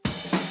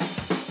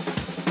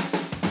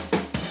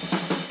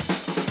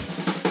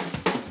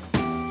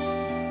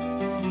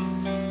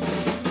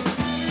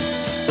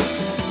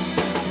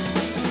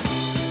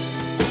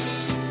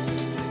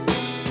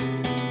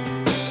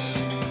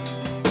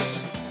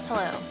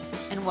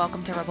and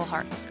welcome to Rebel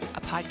Hearts,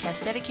 a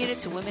podcast dedicated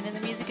to women in the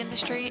music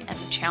industry and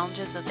the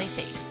challenges that they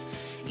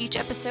face. Each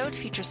episode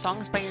features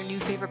songs by your new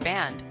favorite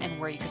band and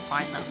where you can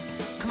find them.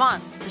 Come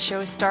on, the show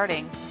is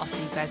starting. I'll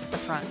see you guys at the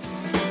front.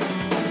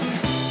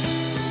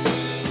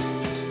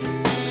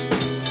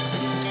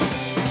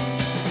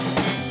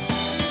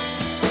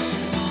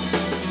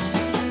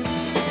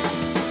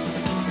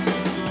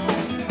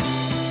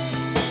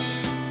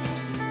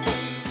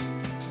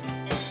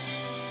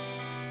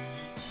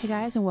 Hey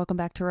guys, and welcome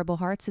back to Rebel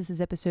Hearts. This is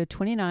episode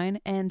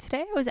 29, and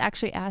today I was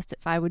actually asked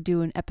if I would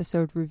do an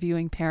episode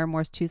reviewing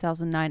Paramore's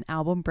 2009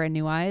 album, Brand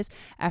New Eyes,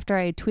 after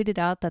I had tweeted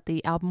out that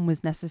the album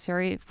was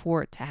necessary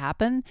for it to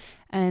happen.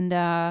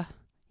 And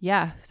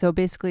so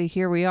basically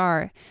here we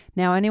are.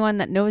 Now, anyone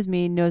that knows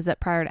me knows that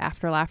prior to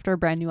After Laughter,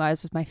 Brand New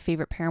Eyes was my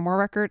favorite Paramore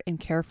record, and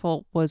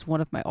Careful was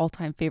one of my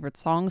all-time favorite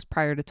songs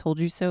prior to Told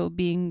You So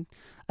being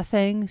a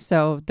thing.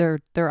 So they're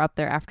up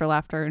there. After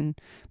Laughter and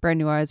Brand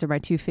New Eyes are my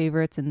two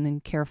favorites, and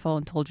then Careful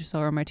and Told You So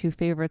are my two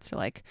favorites. They're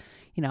like,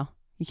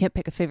 you can't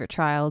pick a favorite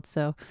child,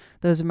 so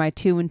those are my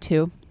 2 and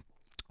 2.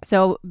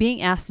 So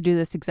being asked to do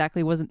this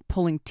exactly wasn't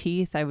pulling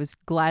teeth. I was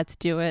glad to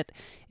do it.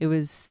 It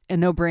was a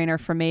no-brainer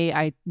for me.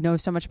 I know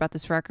so much about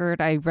this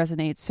record. I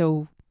resonate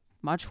so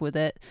much with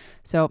it.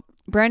 So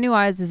Brand New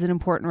Eyes is an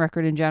important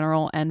record in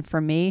general, and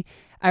for me,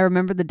 I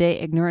remember the day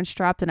Ignorance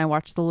dropped and I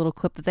watched the little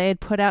clip that they had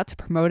put out to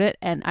promote it,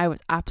 and I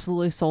was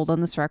absolutely sold on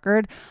this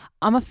record.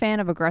 I'm a fan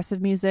of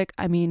aggressive music.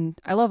 I mean,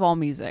 I love all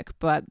music,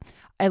 but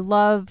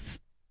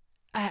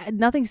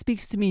nothing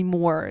speaks to me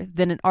more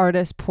than an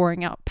artist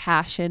pouring out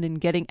passion and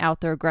getting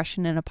out their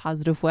aggression in a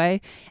positive way.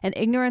 And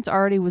Ignorance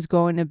already was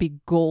going to be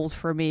gold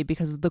for me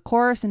because of the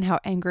chorus and how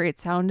angry it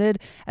sounded,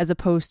 as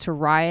opposed to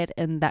Riot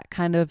and that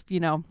kind of,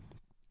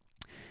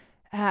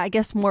 I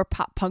guess more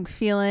pop punk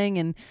feeling,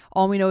 and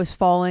All We Know Is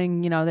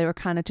Falling. They were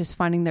kind of just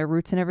finding their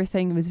roots and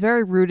everything. It was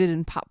very rooted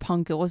in pop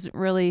punk. It wasn't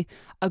really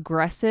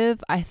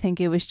aggressive. I think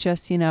it was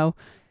just, the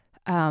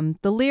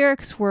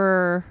lyrics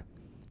were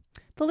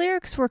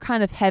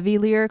kind of heavy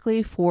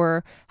lyrically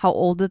for how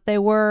old that they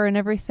were and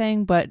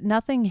everything, but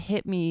nothing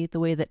hit me the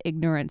way that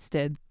Ignorance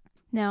did.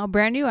 Now,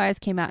 Brand New Eyes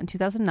came out in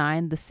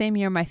 2009, the same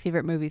year my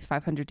favorite movie,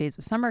 500 Days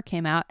of Summer,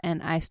 came out,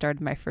 and I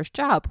started my first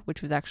job,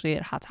 which was actually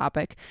at Hot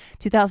Topic.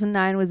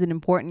 2009 was an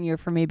important year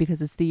for me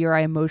because it's the year I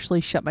emotionally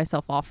shut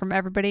myself off from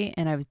everybody,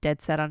 and I was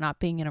dead set on not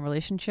being in a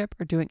relationship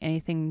or doing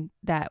anything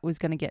that was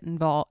going to get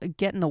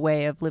in the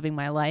way of living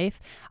my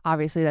life.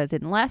 Obviously, that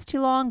didn't last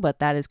too long, but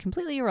that is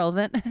completely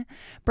irrelevant.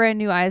 Brand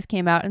New Eyes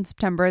came out in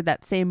September.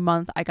 That same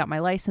month, I got my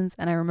license,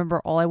 and I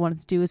remember all I wanted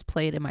to do was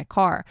play it in my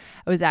car.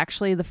 It was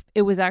actually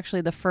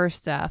the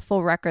first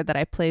full record that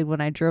I played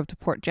when I drove to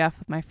Port Jeff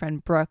with my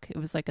friend Brooke. It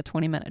was like a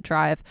 20-minute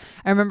drive.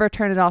 I remember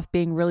Turn It Off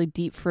being really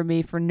deep for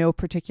me for no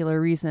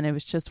particular reason. It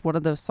was just one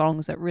of those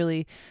songs that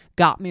really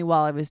got me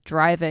while I was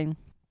driving.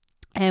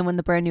 And when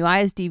the Brand New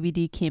Eyes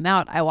DVD came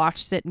out, I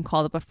watched it and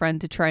called up a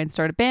friend to try and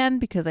start a band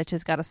because I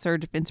just got a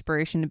surge of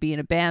inspiration to be in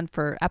a band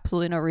for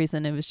absolutely no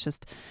reason. It was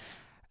just,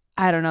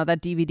 I don't know,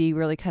 that DVD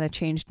really kind of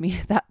changed me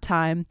at that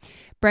time.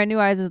 Brand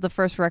New Eyes is the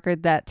first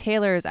record that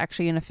Taylor is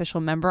actually an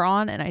official member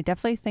on, and I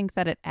definitely think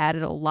that it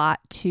added a lot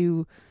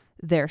to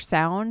their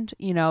sound.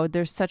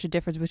 There's such a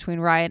difference between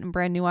Riot and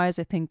Brand New Eyes.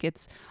 I think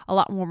it's a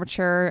lot more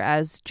mature,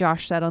 as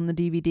Josh said on the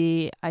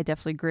DVD. I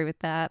definitely agree with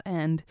that.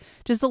 And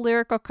just the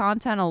lyrical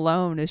content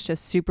alone is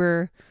just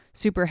super,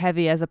 super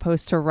heavy as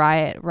opposed to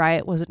Riot.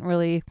 Riot wasn't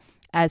really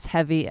as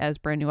heavy as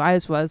Brand New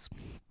Eyes was.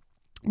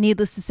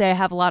 Needless to say, I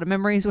have a lot of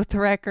memories with the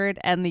record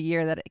and the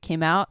year that it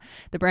came out.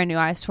 The Brand New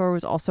Eyes tour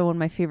was also one of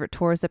my favorite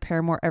tours that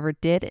Paramore ever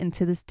did, and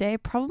to this day,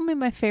 probably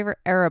my favorite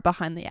era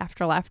behind the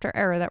After Laughter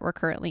era that we're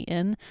currently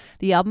in.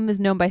 The album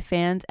is known by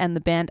fans and the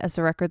band as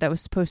a record that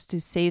was supposed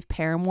to save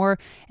Paramore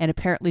and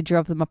apparently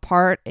drove them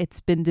apart. It's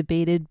been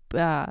debated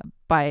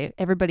by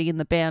everybody in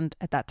the band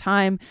at that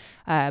time.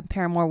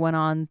 Paramore went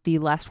on The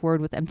Last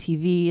Word with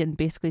MTV and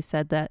basically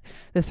said that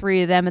the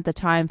three of them at the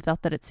time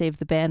felt that it saved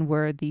the band,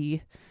 where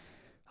the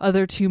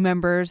other two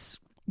members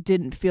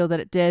didn't feel that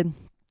it did.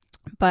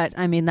 But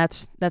I mean,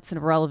 that's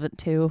irrelevant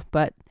too.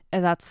 But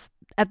that's,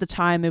 at the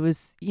time, it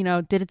was,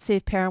 did it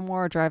save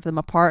Paramore or drive them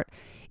apart?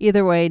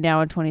 Either way,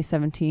 now in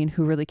 2017,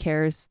 who really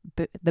cares?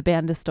 The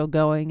band is still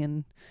going,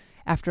 and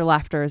After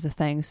Laughter is a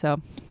thing.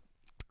 So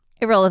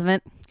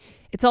irrelevant.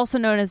 It's also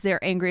known as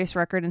their angriest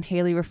record, and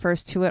Hayley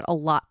refers to it a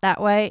lot that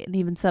way, and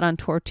even said on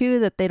tour too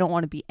that they don't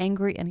want to be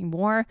angry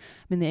anymore.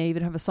 I mean, they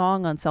even have a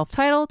song on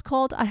Self-Titled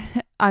called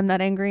I'm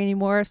Not Angry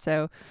Anymore,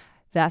 so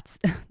that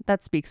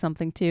speaks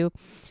something too.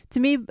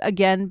 To me,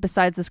 again,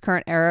 besides this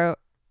current era,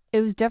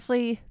 it was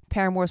definitely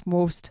Paramore's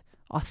most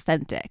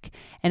authentic.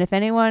 And if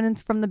anyone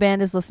from the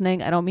band is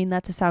listening, I don't mean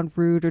that to sound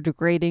rude or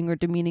degrading or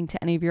demeaning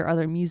to any of your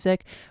other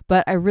music,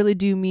 but I really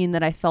do mean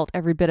that I felt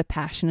every bit of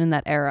passion in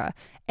that era.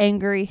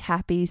 Angry,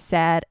 happy,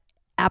 sad,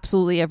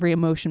 absolutely every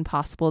emotion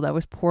possible that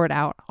was poured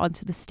out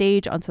onto the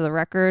stage, onto the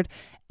record,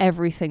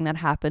 everything that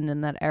happened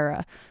in that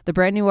era. The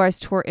Brand New Eyes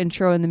tour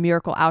intro and the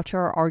Miracle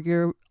outro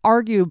are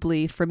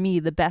arguably, for me,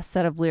 the best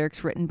set of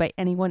lyrics written by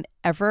anyone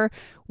ever,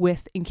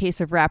 with In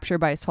Case of Rapture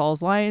by As Tall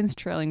as Lions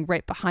trailing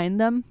right behind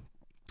them.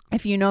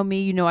 If you know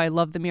me, you know I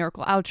love the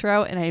Miracle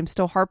outro, and I am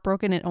still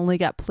heartbroken it only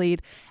got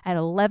played at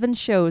 11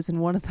 shows,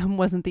 and one of them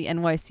wasn't the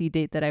NYC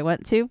date that I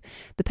went to.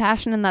 The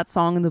passion in that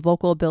song and the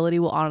vocal ability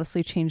will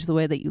honestly change the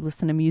way that you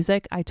listen to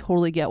music. I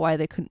totally get why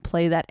they couldn't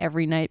play that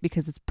every night,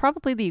 because it's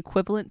probably the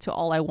equivalent to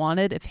All I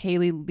Wanted if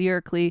Hayley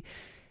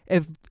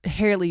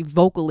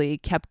vocally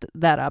kept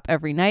that up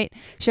every night.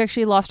 She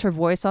actually lost her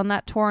voice on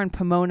that tour in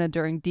Pomona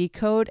during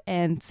Decode,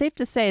 and safe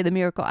to say the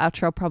Miracle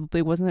outro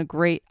probably wasn't a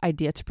great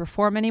idea to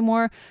perform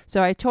anymore,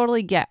 so I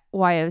totally get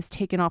why I was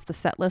taken off the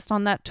set list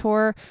on that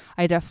tour.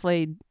 I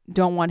definitely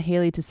don't want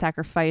Hayley to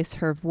sacrifice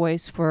her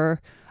voice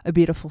for a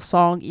beautiful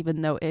song,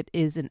 even though it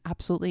is an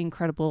absolutely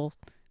incredible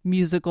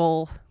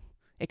musical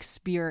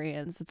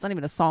experience. It's not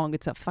even a song,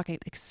 it's a fucking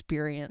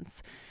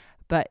experience.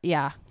 But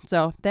yeah,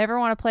 so if they ever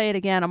want to play it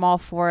again, I'm all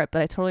for it.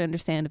 But I totally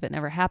understand if it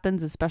never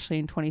happens, especially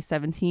in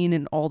 2017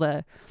 and all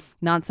the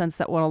nonsense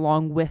that went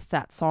along with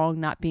that song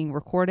not being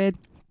recorded.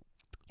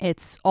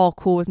 It's all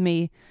cool with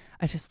me.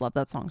 I just love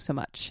that song so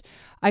much.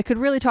 I could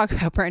really talk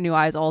about Brand New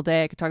Eyes all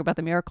day. I could talk about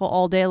The Miracle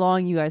all day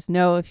long. You guys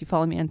know, if you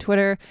follow me on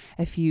Twitter,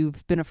 if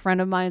you've been a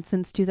friend of mine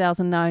since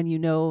 2009, you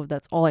know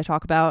that's all I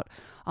talk about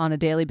on a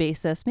daily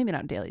basis. Maybe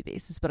not a daily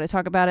basis, but I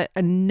talk about it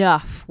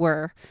enough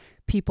where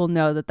people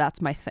know that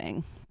that's my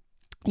thing.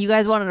 You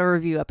guys wanted a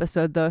review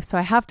episode though, so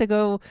I have to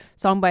go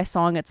song by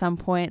song at some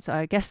point. So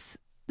I guess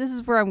this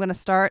is where I'm going to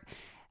start.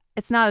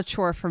 It's not a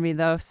chore for me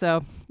though,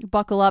 so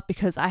buckle up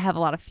because I have a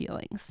lot of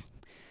feelings.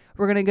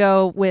 We're going to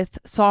go with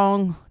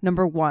song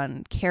number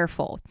 1,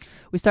 Careful.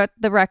 We start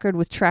the record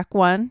with track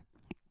 1.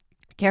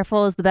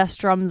 Careful is the best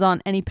drums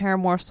on any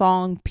Paramore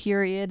song,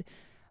 period.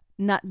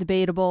 Not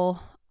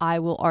debatable. I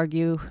will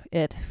argue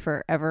it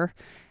forever.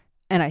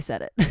 And I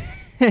said it.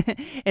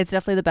 It's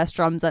definitely the best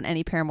drums on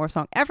any Paramore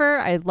song ever.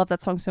 I love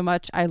that song so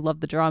much. I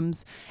love the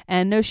drums.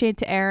 And no shade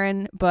to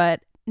Aaron,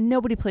 but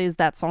nobody plays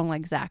that song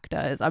like Zach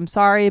does. I'm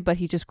sorry, but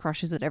he just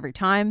crushes it every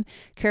time.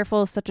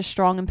 Careful is such a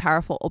strong and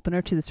powerful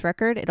opener to this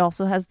record. It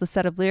also has the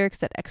set of lyrics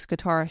that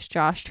ex-guitarist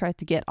Josh tried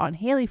to get on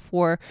Hayley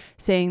for,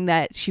 saying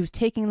that she was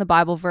taking the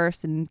Bible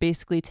verse and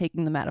basically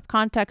taking them out of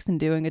context and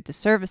doing a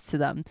disservice to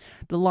them.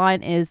 The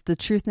line is, "The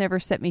truth never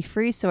set me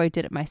free, so I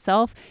did it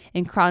myself,"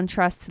 in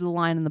contrast to the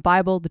line in the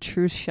Bible, "The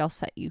truth shall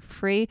set you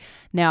free."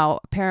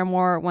 Now,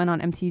 Paramore went on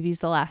MTV's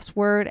The Last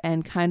Word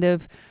and kind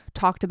of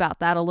talked about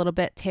that a little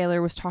bit.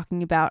 Taylor was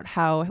talking about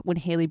how when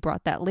Hayley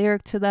brought that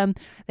lyric to them,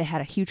 they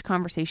had a huge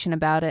conversation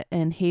about it,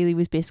 and Hayley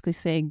was basically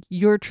saying,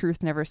 "Your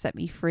truth never set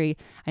me free.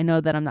 I know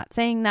that I'm not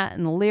saying that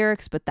in the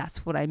lyrics, but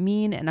that's what I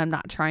mean, and I'm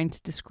not trying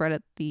to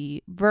discredit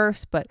the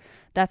verse, but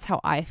that's how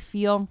I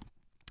feel."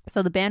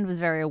 So the band was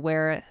very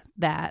aware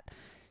that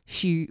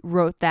she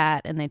wrote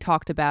that, and they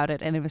talked about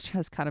it, and it was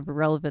just kind of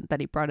irrelevant that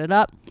he brought it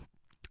up.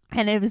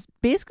 And it was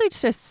basically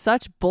just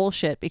such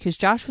bullshit because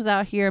Josh was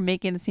out here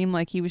making it seem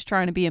like he was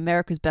trying to be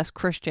America's best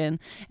Christian,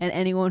 and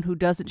anyone who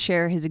doesn't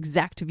share his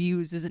exact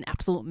views is an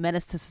absolute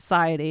menace to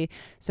society.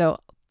 So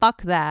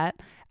fuck that.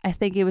 I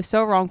think it was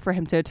so wrong for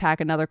him to attack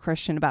another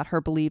Christian about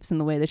her beliefs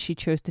and the way that she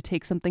chose to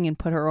take something and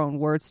put her own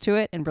words to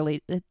it and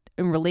relate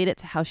it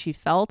to how she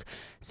felt.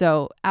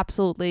 So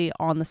absolutely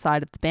on the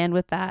side of the band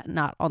with that,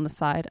 not on the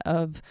side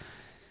of,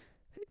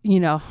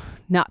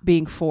 not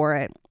being for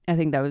it. I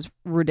think that was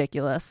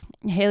ridiculous.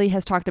 Hayley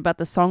has talked about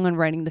the song on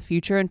Writing the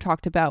Future and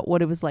talked about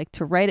what it was like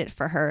to write it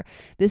for her.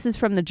 This is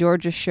from the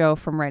Georgia show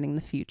from Writing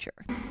the Future.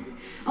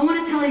 I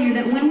want to tell you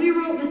that when we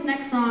wrote this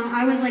next song,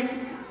 I was like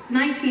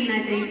 19,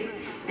 I think,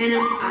 and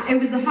it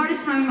was the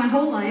hardest time of my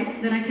whole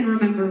life that I can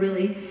remember,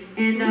 really.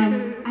 And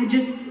I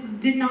just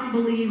did not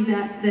believe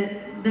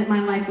that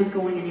my life was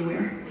going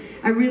anywhere.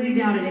 I really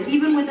doubted it.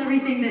 Even with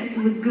everything that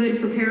was good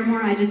for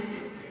Paramore, I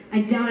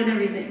doubted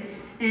everything.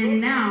 And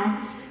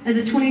now, as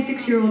a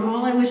 26-year-old,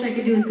 all I wish I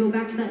could do is go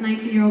back to that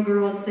 19-year-old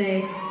girl and say,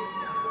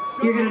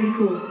 "You're gonna be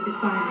cool. It's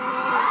fine.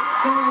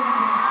 Don't worry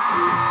about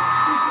it."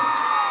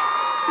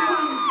 So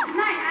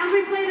tonight, as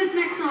we play this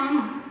next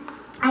song,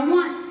 I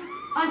want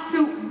us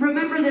to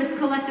remember this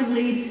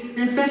collectively, and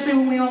especially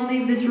when we all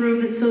leave this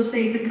room that's so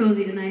safe and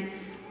cozy tonight.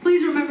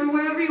 Please remember,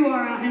 wherever you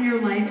are out in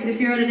your life,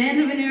 if you're at an end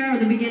of an era or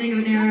the beginning of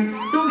an era,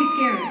 don't be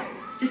scared.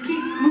 Just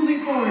keep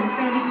moving forward. It's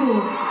gonna be cool.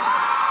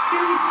 It's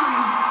gonna be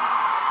fine.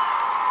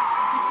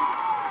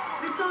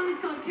 This song is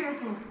called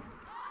Careful.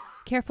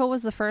 Careful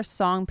was the first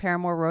song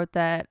Paramore wrote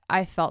that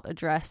I felt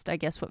addressed, I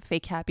guess, what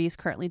Fake Happy is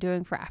currently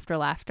doing for After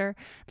Laughter.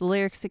 The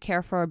lyrics to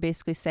Careful are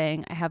basically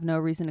saying, I have no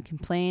reason to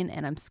complain,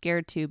 and I'm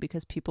scared to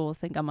because people will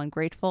think I'm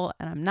ungrateful,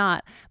 and I'm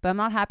not. But I'm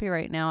not happy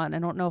right now, and I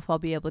don't know if I'll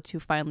be able to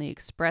finally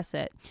express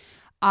it.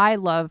 I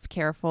love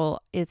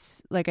Careful.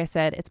 It's, like I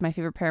said, it's my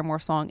favorite Paramore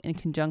song in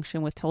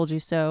conjunction with Told You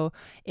So.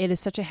 It is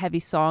such a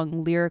heavy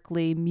song,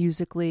 lyrically,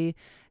 musically.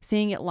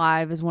 Seeing it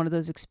live is one of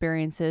those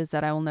experiences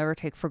that I will never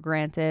take for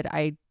granted.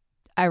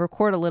 I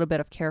record a little bit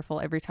of Careful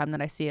every time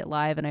that I see it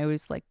live, and I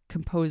always like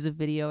compose a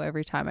video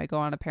every time I go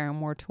on a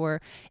Paramore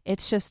tour.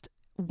 It's just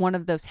one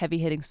of those heavy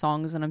hitting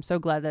songs, and I'm so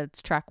glad that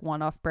it's track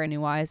 1 off Brand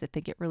New Eyes. I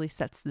think it really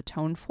sets the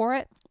tone for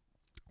it.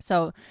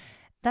 So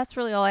that's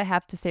really all I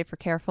have to say for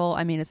Careful.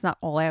 I mean, it's not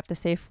all I have to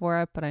say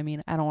for it, but I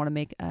mean, I don't want to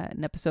make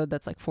an episode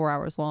that's like 4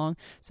 hours long.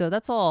 So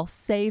that's all I'll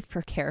say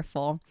for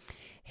Careful.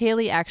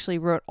 Hayley actually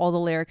wrote all the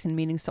lyrics and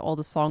meanings to all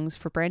the songs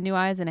for Brand New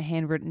Eyes in a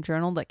handwritten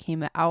journal that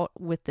came out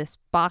with this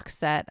box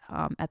set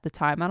at the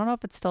time. I don't know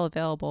if it's still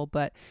available,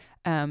 but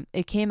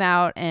it came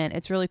out and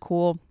it's really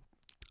cool.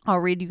 I'll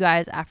read you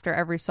guys after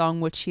every song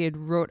what she had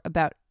wrote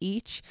about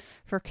each.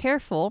 For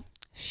Careful,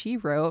 she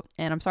wrote,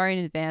 and I'm sorry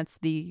in advance,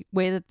 the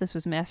way that this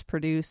was mass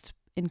produced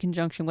in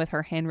conjunction with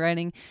her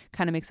handwriting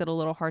kind of makes it a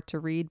little hard to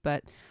read,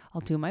 but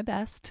I'll do my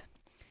best.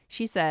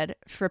 She said,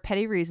 "For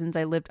petty reasons,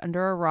 I lived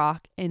under a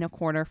rock in a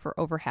corner for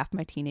over half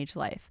my teenage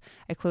life.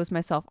 I closed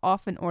myself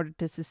off in order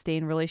to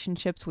sustain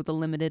relationships with a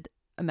limited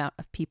amount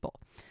of people.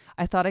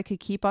 I thought I could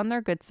keep on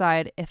their good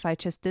side if I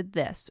just did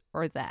this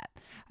or that.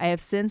 I have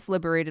since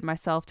liberated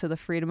myself to the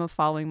freedom of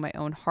following my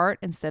own heart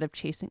instead of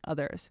chasing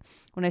others.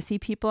 When I see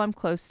people I'm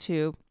close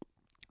to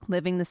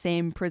living the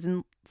same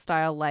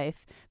prison-style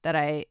life that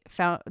I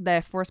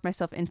forced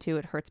myself into,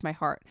 it hurts my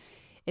heart.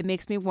 It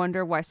makes me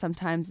wonder why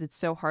sometimes it's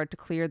so hard to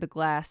clear the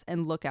glass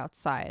and look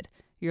outside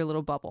your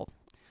little bubble.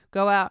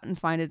 Go out and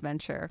find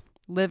adventure.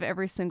 Live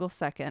every single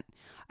second.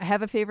 I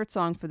have a favorite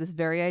song for this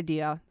very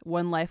idea,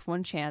 One Life,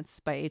 One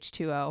Chance by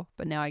H2O,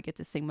 but now I get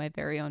to sing my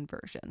very own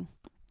version."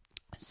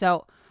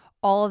 So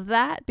all of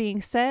that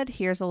being said,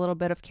 here's a little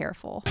bit of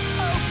Careful. Open your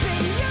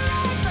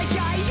eyes like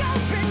I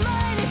open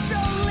mine. It's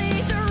only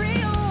the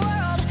real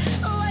world.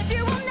 Life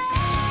you will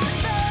never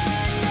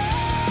know.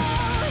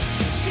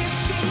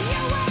 Shifting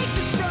your way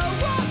to throw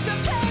off the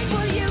pain.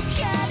 Well, you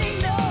can't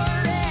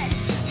ignore it,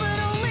 but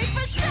only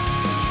for so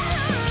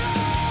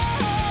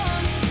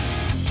long.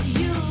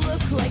 You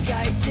look like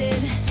I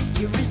did.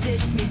 You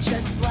resist me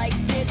just like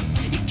this.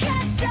 You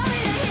can't tell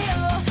me to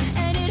heal,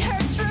 and it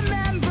hurts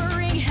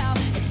remembering how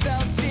it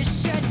felt to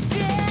shut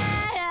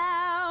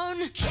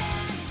down.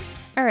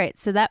 All right,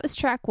 so that was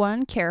track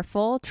 1,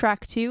 Careful.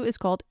 Track 2 is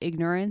called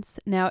Ignorance.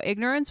 Now,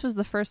 Ignorance was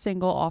the first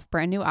single off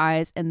Brand New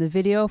Eyes, and the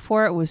video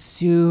for it was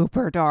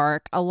super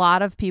dark. A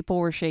lot of people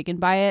were shaken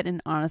by it,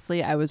 and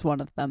honestly, I was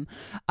one of them.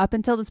 Up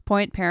until this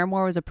point,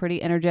 Paramore was a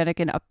pretty energetic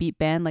and upbeat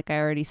band, like I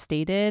already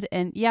stated.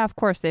 And yeah, of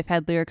course, they've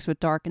had lyrics with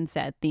dark and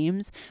sad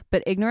themes,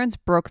 but Ignorance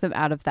broke them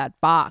out of that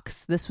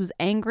box. This was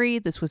angry,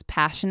 this was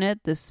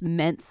passionate, this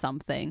meant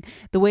something.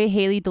 The way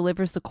Hayley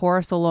delivers the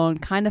chorus alone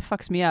kind of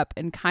fucks me up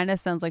and kind of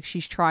sounds like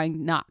she's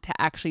trying not to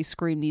actually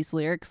scream these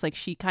lyrics. Like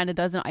she kind of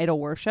does an idol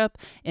worship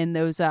in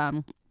those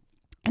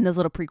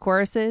little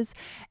pre-choruses.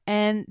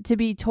 And to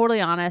be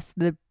totally honest,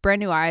 the Brand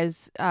New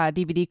Eyes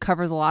DVD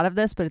covers a lot of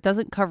this, but it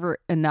doesn't cover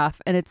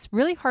enough. And it's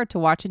really hard to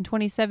watch in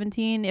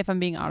 2017, if I'm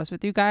being honest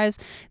with you guys.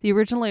 The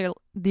original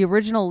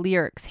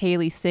lyrics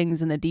Hayley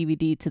sings in the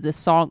DVD to this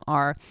song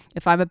are,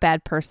 "If I'm a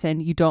bad person,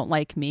 you don't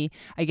like me,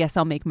 I guess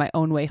I'll make my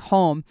own way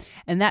home."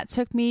 And that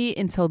took me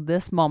until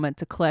this moment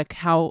to click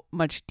how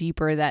much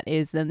deeper that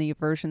is than the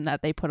version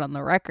that they put on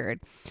the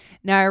record.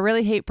 Now, I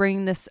really hate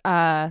bringing this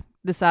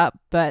up,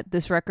 but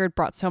this record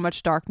brought so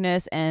much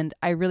darkness, and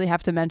I really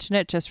have to mention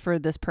it just for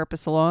this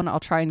purpose alone.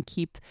 I'll try and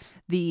keep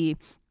the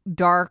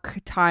dark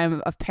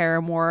time of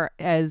Paramore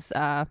as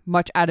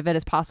much out of it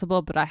as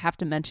possible, but I have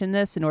to mention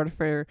this in order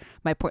for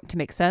my point to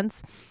make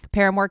sense.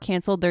 Paramore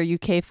canceled their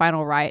UK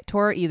Final Riot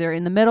tour either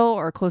in the middle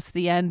or close to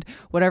the end,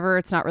 whatever.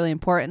 It's not really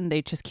important.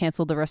 They just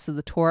canceled the rest of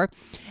the tour,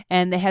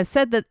 and they have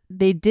said that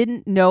they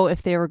didn't know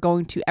if they were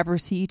going to ever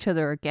see each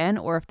other again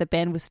or if the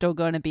band was still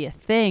going to be a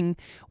thing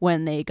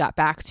when they got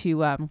back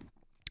to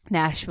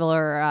Nashville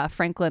or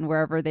Franklin,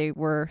 wherever they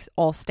were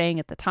all staying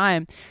at the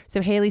time.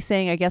 So Hayley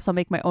saying, "I guess I'll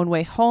make my own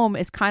way home,"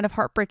 is kind of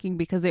heartbreaking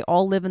because they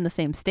all live in the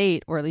same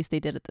state, or at least they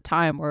did at the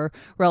time, or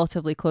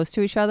relatively close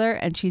to each other.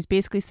 And she's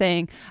basically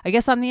saying, "I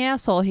guess I'm the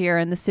asshole here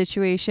in this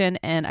situation,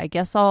 and I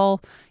guess I'll,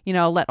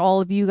 let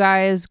all of you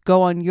guys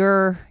go on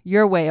your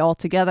way all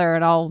together,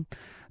 and I'll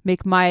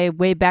make my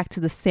way back to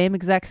the same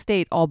exact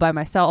state all by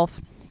myself."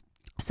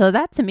 So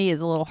that to me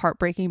is a little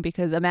heartbreaking,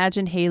 because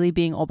imagine Hayley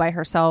being all by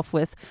herself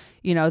with,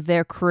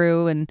 their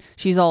crew, and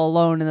she's all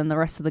alone, and then the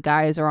rest of the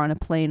guys are on a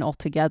plane all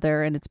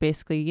together. And it's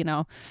basically,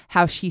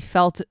 how she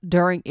felt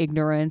during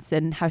Ignorance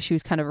and how she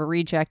was kind of a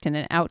reject and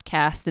an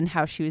outcast and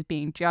how she was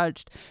being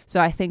judged.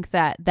 So I think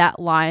that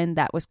line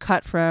that was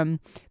cut from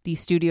the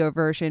studio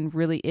version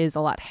really is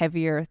a lot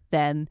heavier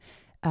than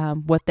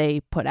what they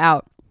put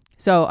out.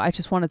 So I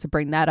just wanted to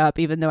bring that up,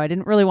 even though I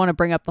didn't really want to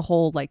bring up the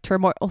whole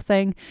turmoil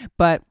thing,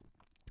 but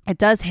it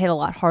does hit a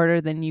lot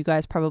harder than you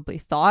guys probably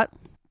thought.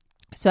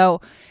 So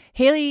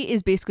Hayley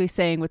is basically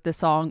saying with this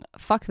song,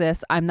 "Fuck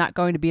this. I'm not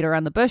going to beat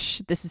around the bush.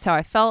 This is how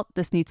I felt.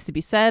 This needs to be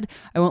said.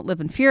 I won't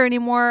live in fear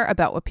anymore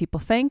about what people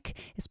think,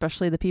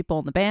 especially the people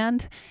in the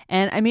band."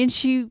 And I mean,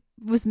 she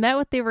was met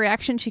with the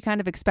reaction she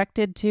kind of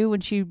expected too when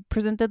she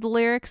presented the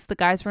lyrics. The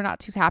guys were not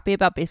too happy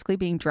about basically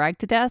being dragged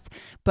to death,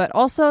 but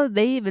also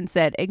they even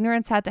said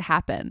ignorance had to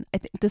happen. I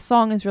think this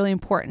song is really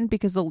important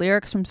because the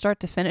lyrics from start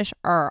to finish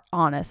are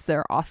honest.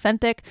 They're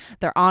authentic.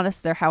 They're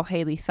honest. They're how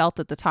Hayley felt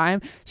at the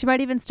time. She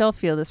might even still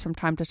feel this from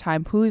time to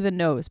time. Who even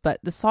knows? But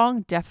the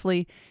song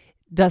definitely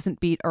doesn't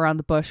beat around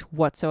the bush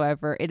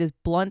whatsoever. It is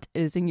blunt.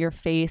 It is in your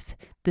face.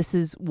 This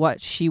is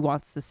what she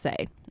wants to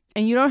say.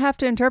 And you don't have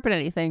to interpret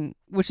anything,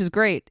 which is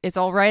great. It's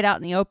all right out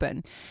in the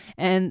open.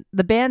 And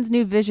the band's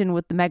new vision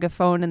with the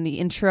megaphone and the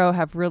intro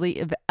have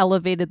really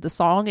elevated the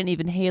song, and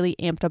even Hayley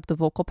amped up the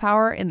vocal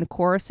power in the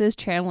choruses,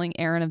 channeling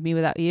Aaron of Me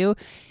Without You.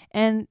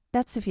 And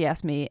that's if you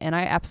ask me, and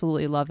I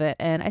absolutely love it.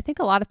 And I think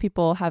a lot of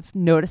people have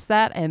noticed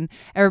that, and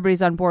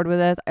everybody's on board with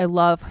it. I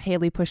love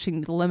Hayley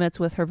pushing the limits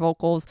with her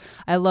vocals.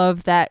 I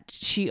love that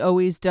she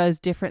always does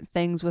different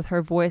things with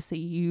her voice that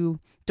you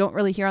don't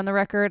really hear on the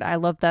record. I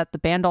love that the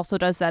band also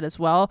does that as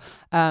well.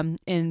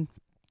 In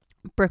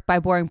Brick by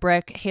Boring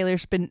Brick,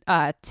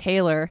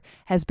 Taylor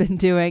has been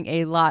doing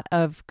a lot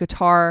of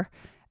guitar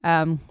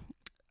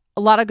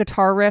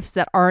riffs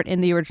that aren't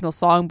in the original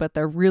song, but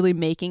they're really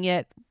making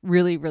it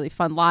really, really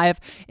fun live.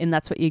 And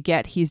that's what you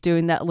get. He's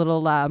doing that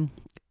little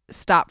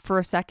stop for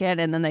a second,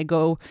 and then they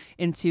go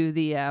into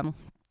the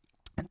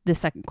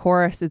second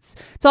chorus. It's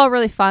all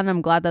really fun.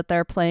 I'm glad that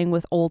they're playing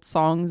with old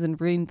songs and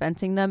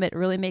reinventing them. It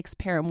really makes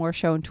Paramore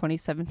show in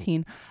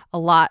 2017 a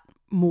lot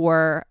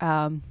more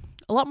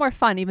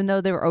fun, even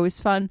though they were always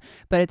fun.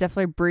 But it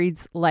definitely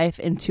breathes life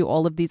into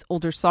all of these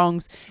older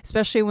songs,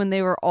 especially when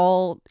they were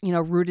all,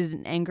 rooted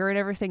in anger and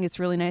everything. It's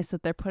really nice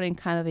that they're putting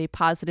kind of a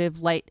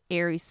positive, light,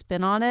 airy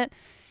spin on it.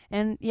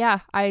 And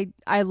yeah, I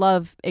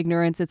love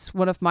Ignorance. It's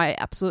one of my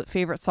absolute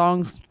favorite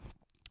songs.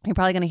 You're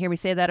probably going to hear me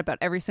say that about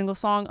every single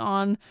song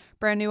on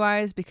Brand New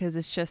Eyes, because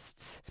it's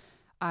just,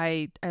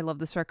 I love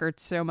this record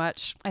so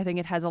much. I think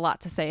it has a lot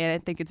to say, and I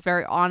think it's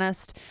very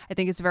honest. I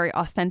think it's very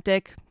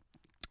authentic.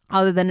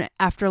 Other than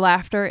After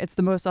Laughter, it's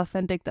the most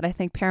authentic that I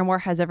think Paramore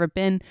has ever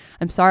been.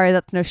 I'm sorry,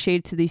 that's no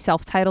shade to the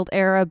self-titled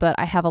era, but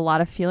I have a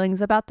lot of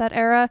feelings about that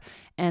era,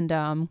 and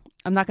I'm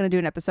not going to do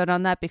an episode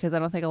on that because I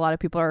don't think a lot of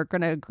people are going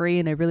to agree,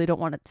 and I really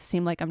don't want it to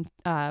seem like I'm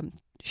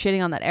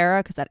shitting on that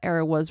era, because that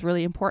era was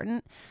really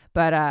important.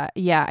 But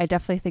yeah, I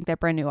definitely think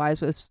that Brand New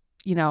Eyes was,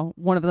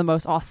 one of the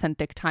most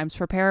authentic times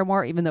for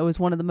Paramore, even though it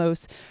was one of the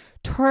most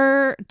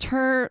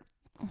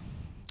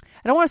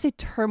I don't want to say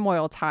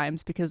turmoil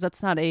times, because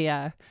that's not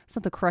the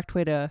correct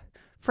way to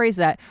phrase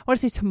that. I want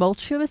to say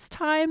tumultuous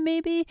time,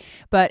 maybe,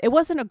 but it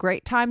wasn't a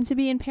great time to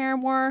be in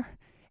Paramore.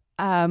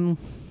 I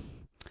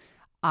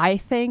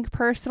think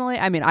personally,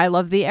 I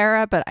love the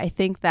era, but I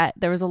think that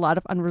there was a lot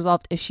of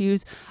unresolved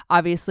issues,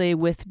 obviously,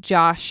 with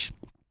Josh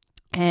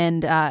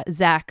and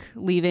Zach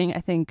leaving.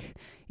 I think,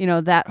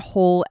 that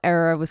whole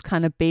era was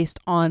kind of based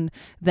on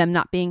them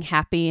not being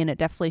happy, and it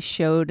definitely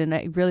showed. And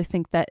I really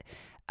think that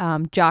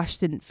Josh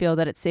didn't feel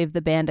that it saved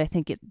the band. I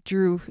think it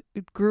drew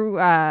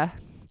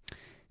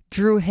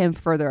him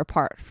further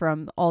apart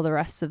from all the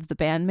rest of the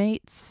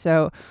bandmates.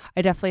 So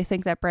I definitely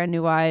think that Brand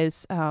New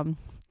Eyes kind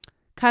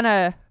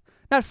of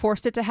not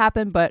forced it to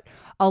happen, but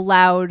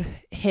allowed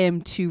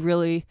him to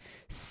really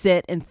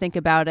sit and think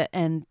about it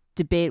and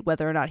debate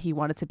whether or not he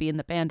wanted to be in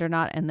the band or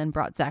not, and then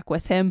brought Zach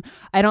with him.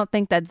 I don't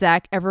think that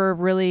Zach ever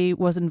really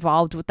was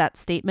involved with that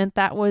statement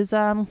that was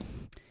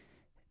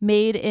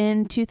made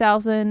in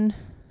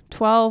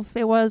 2012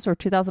 it was, or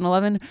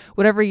 2011,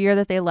 whatever year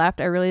that they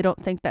left. I really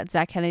don't think that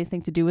Zach had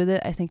anything to do with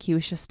it. I think he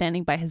was just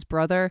standing by his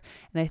brother,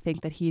 and I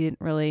think that he didn't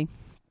really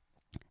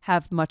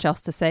have much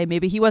else to say.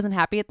 Maybe he wasn't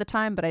happy at the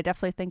time, but I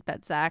definitely think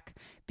that Zach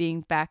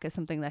being back is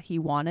something that he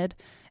wanted.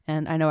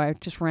 And I know I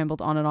just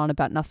rambled on and on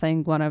about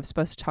nothing when I was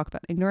supposed to talk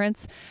about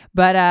Ignorance,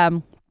 but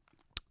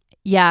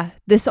yeah,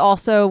 this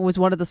also was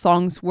one of the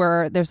songs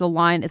where there's a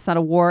line, it's not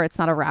a war, it's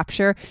not a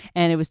rapture,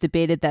 and it was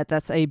debated that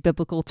that's a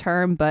biblical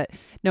term, but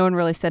no one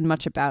really said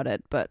much about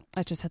it. But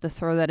I just had to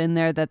throw that in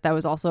there, that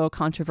was also a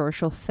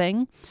controversial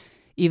thing,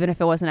 even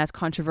if it wasn't as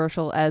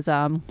controversial as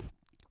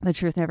The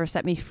Truth Never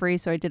Set Me Free,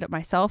 so I did it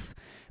myself.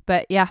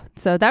 But yeah,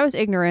 so that was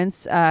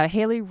Ignorance.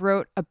 Hayley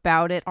wrote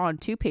about it on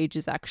 2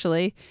 pages,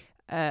 actually.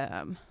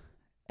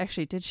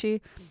 Actually, did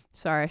she?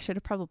 Sorry, I should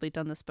have probably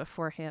done this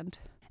beforehand.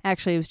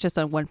 Actually, it was just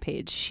on 1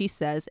 page. She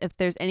says, if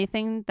there's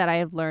anything that I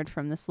have learned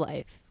from this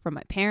life, from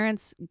my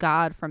parents,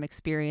 God, from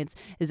experience,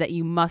 is that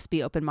you must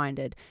be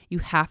open-minded. You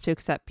have to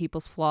accept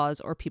people's flaws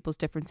or people's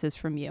differences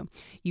from you.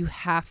 You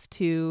have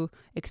to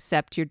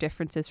accept your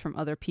differences from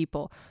other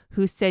people.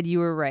 Who said you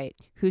were right?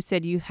 Who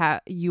said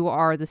you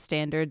are the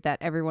standard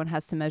that everyone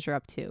has to measure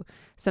up to?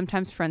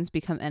 Sometimes friends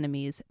become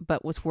enemies,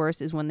 but what's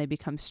worse is when they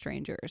become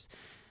strangers.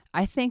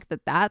 I think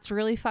that that's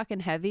really fucking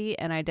heavy,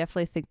 and I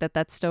definitely think that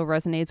that still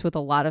resonates with a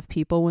lot of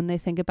people when they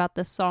think about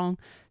this song.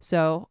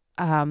 So,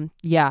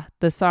 yeah,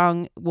 the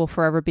song will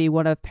forever be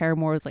one of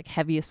Paramore's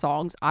heaviest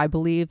songs, I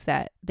believe,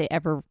 that they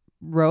ever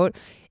wrote.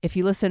 If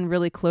you listen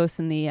really close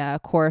in the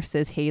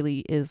choruses, Haley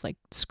is like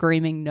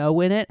screaming no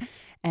in it.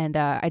 And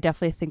I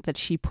definitely think that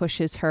she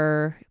pushes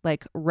her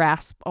like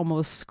rasp,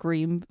 almost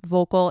scream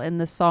vocal in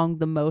this song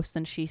the most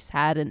than she's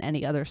had in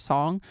any other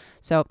song.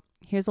 So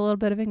here's a little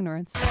bit of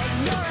Ignorance.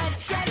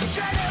 Ignorance and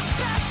shred of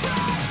best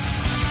friend.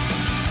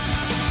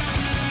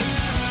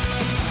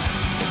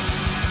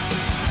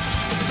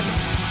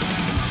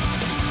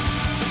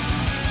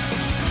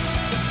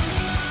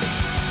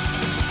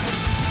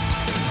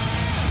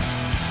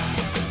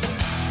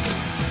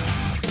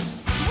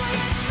 Will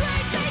you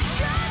treat me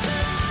just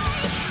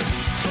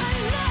like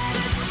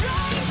another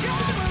stranger?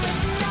 Well,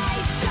 it's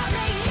nice to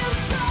meet you,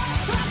 so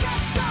I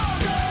guess I'll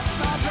go.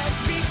 I'll best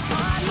be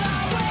on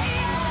my way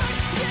out.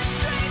 You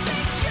treat me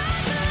just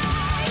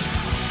like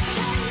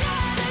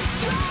another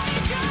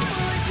stranger.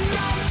 Well, it's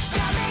nice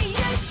to meet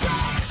you, so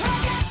I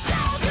guess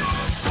I'll go.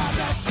 I'll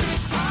best be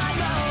on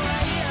my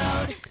way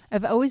out.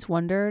 I've always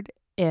wondered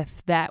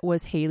if that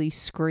was Haley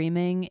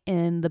screaming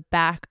in the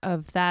back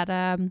of that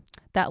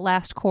that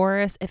last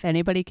chorus. If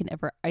anybody can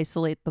ever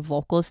isolate the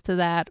vocals to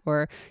that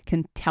or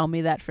can tell me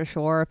that for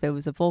sure, if it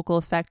was a vocal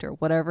effect or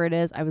whatever it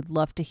is, I would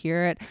love to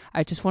hear it.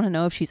 I just want to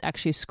know if she's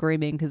actually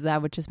screaming, because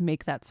that would just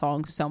make that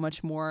song so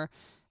much more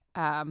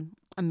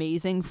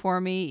amazing for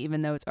me,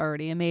 even though it's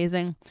already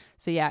amazing.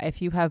 So yeah,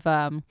 if you have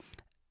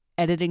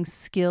editing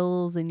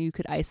skills and you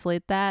could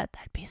isolate that,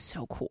 that'd be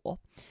so cool.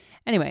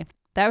 Anyway,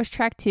 that was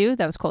track 2.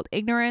 That was called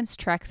Ignorance.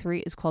 Track 3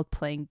 is called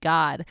Playing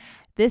God.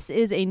 This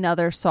is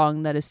another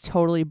song that is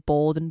totally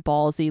bold and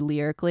ballsy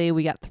lyrically.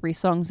 We got 3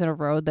 songs in a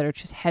row that are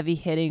just heavy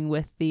hitting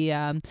with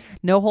the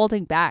no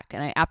holding back.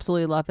 And I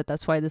absolutely love it.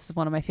 That's why this is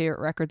one of my favorite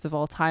records of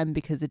all time,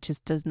 because it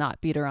just does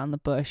not beat around the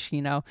bush.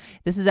 You know,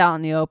 this is out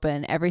in the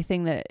open.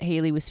 Everything that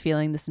Haley was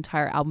feeling this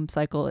entire album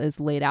cycle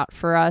is laid out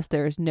for us.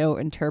 There's no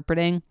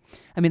interpreting.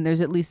 I mean, there's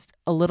at least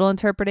a little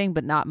interpreting,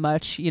 but not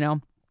much, you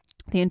know.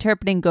 The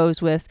interpreting goes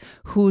with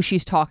who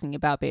she's talking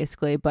about,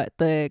 basically, but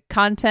the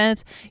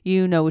content,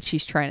 you know what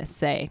she's trying to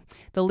say.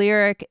 The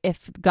lyric,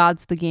 if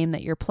God's the game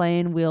that you're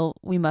playing,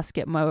 we must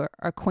get more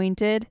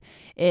acquainted.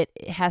 It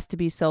has to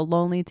be so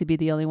lonely to be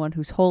the only one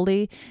who's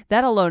holy.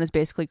 That alone is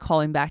basically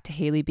calling back to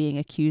Haley being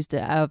accused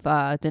of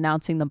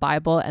denouncing the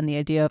Bible and the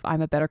idea of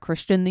I'm a better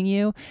Christian than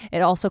you.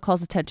 It also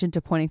calls attention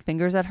to pointing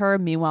fingers at her.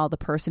 Meanwhile, the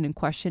person in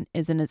question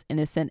isn't as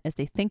innocent as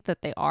they think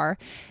that they are,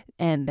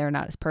 and they're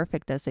not as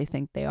perfect as they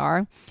think they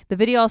are. The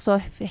video also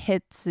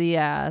hits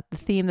the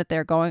theme that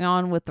they're going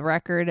on with the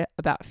record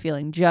about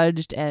feeling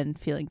judged and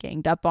feeling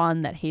ganged up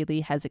on that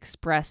Haley has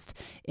expressed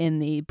in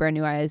the Brand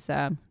New Eyes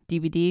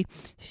DVD.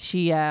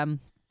 She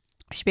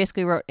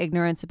basically wrote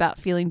Ignorance about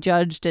feeling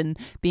judged and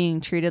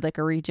being treated like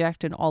a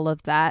reject and all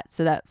of that.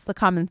 So that's the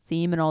common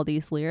theme in all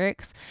these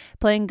lyrics.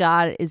 Playing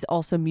God is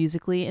also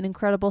musically an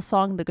incredible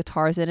song. The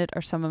guitars in it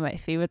are some of my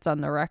favorites on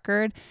the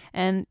record.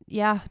 And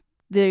yeah,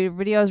 the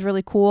video is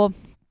really cool.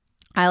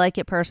 I like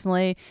it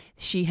personally.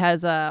 She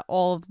has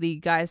all of the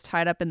guys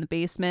tied up in the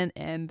basement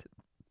and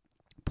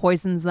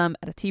poisons them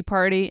at a tea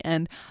party.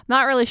 And I'm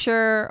not really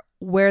sure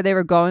where they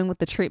were going with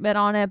the treatment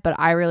on it, but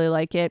I really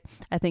like it.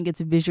 I think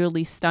it's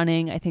visually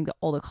stunning. I think that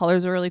all the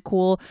colors are really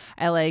cool.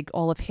 I like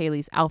all of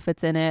Haley's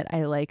outfits in it.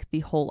 I like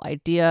the whole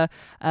idea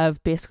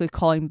of basically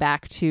calling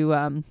back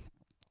to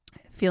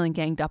feeling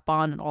ganged up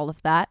on and all of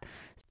that.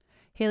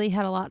 Haley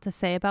had a lot to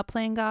say about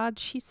Playing God.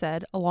 She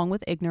said, along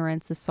with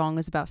Ignorance, the song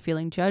is about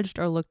feeling judged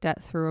or looked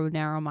at through a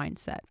narrow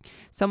mindset.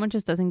 Someone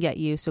just doesn't get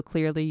you, so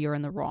clearly you're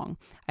in the wrong.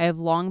 I have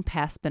long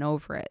past been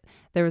over it.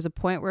 There was a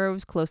point where it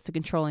was close to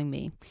controlling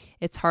me.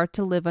 It's hard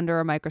to live under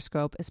a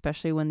microscope,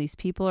 especially when these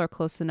people are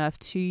close enough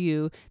to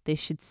you they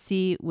should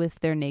see with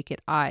their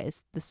naked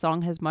eyes. The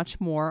song has much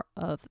more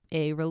of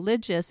a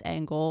religious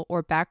angle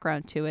or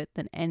background to it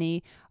than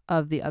any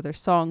of the other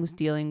songs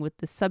dealing with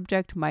the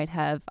subject might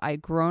have. I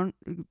grew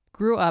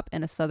up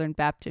in a Southern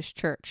Baptist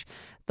church.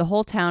 The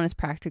whole town is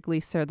practically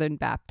Southern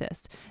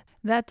Baptist.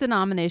 That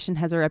denomination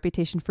has a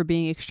reputation for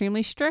being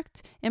extremely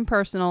strict,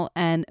 impersonal,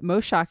 and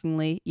most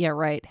shockingly, yeah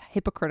right,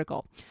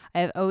 hypocritical. I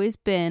have always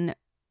been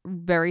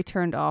very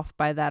turned off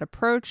by that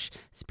approach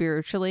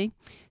spiritually.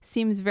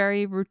 Seems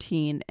very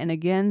routine and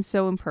again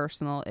so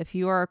impersonal. If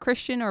you are a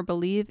Christian or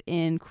believe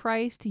in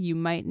Christ, you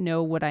might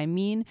know what I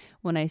mean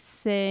when I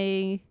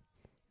say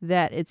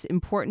that it's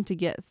important to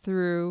get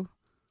through,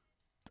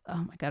 oh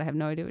my God, I have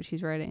no idea what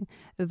she's writing,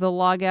 the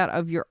log out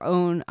of your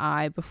own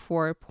eye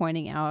before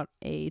pointing out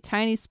a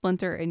tiny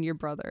splinter in your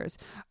brother's.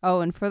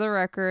 Oh, and for the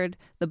record,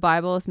 the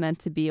Bible is meant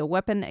to be a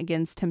weapon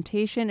against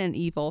temptation and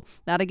evil,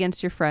 not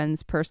against your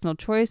friend's personal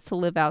choice to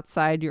live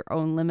outside your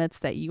own limits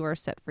that you are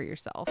set for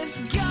yourself. If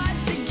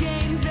God's the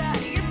game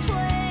that you're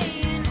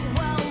playing,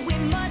 well, we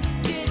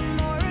must get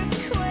more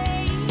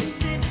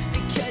acquainted,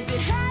 because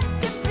it has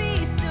to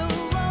be so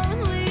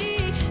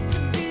lonely to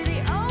be the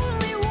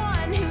only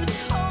one who's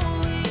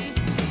holy.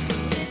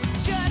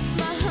 It's just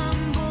my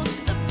humble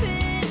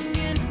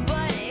opinion,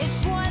 but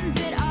it's one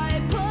that I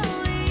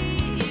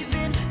believe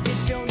in. You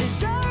don't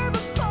deserve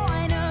a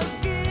point of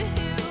view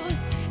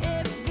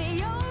if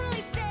the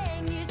only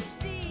thing you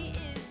see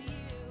is you.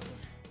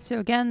 So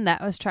again,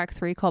 that was track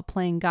 3 called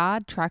Playing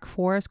God. Track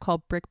 4 is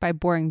called Brick by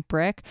Boring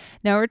Brick.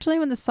 Now, originally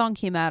when the song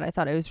came out, I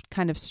thought it was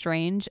kind of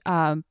strange.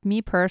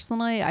 Me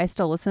personally, I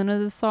still listen to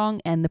the song,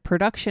 and the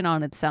production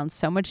on it sounds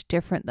so much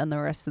different than the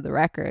rest of the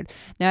record.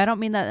 Now, I don't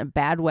mean that in a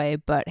bad way,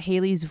 but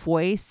Hayley's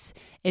voice,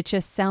 it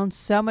just sounds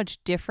so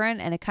much different,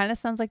 and it kind of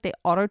sounds like they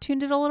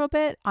auto-tuned it a little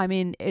bit. I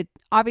mean, it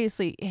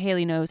obviously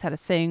Hayley knows how to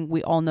sing.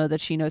 We all know that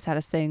she knows how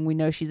to sing. We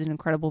know she's an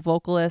incredible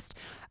vocalist.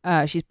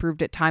 She's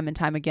proved it time and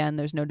time again.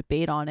 There's no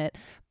debate on it.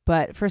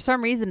 But for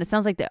some reason, it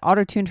sounds like they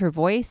auto-tuned her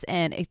voice,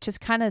 and it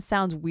just kind of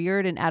sounds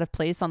weird and out of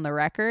place on the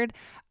record.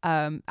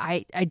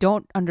 I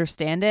don't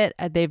understand it.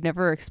 They've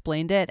never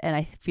explained it, and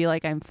I feel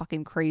like I'm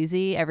fucking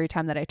crazy every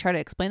time that I try to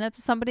explain that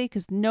to somebody,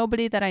 because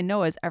nobody that I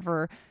know has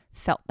ever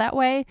felt that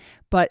way.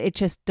 But it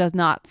just does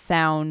not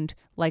sound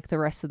like the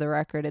rest of the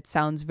record. It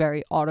sounds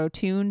very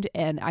auto-tuned,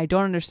 and I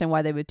don't understand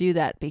why they would do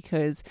that,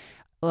 because,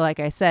 like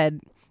I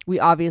said, we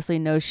obviously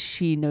know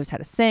she knows how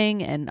to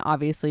sing, and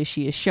obviously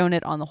she has shown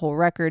it on the whole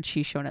record.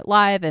 She's shown it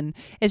live, and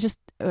it's just,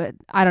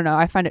 I don't know.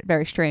 I find it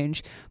very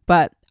strange,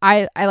 but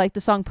I like the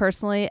song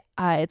personally.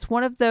 It's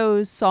one of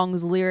those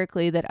songs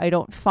lyrically that I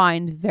don't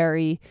find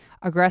very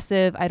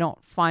aggressive. I don't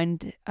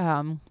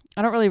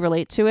really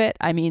relate to it.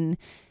 I mean,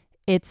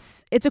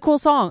 it's a cool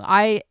song.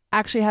 I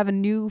actually have a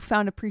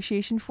newfound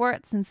appreciation for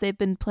it since they've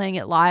been playing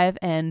it live.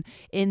 And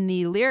in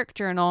the lyric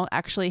journal,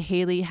 actually,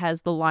 Hayley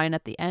has the line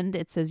at the end.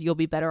 It says, "You'll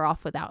be better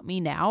off without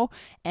me now."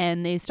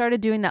 And they started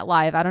doing that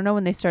live. I don't know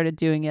when they started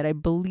doing it. I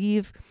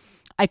believe,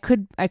 I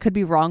could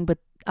be wrong, but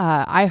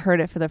I heard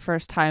it for the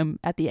first time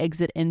at the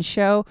Exit In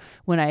show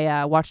when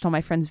I watched all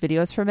my friends'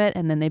 videos from it,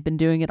 and then they've been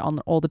doing it on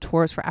all the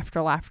tours for After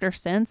Laughter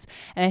since.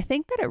 And I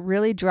think that it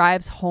really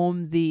drives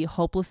home the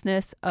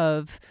hopelessness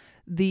of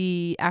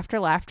the After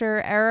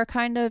Laughter era,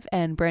 kind of,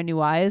 and Brand New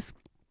Eyes.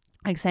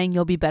 Like, saying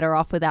 "you'll be better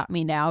off without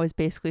me now" is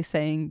basically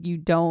saying you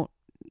don't,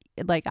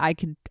 like, I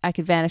could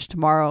vanish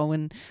tomorrow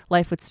and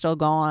life would still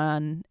go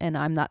on, and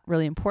I'm not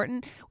really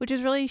important, which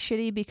is really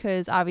shitty,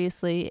 because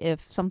obviously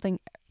if something,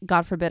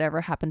 God forbid,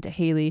 ever happened to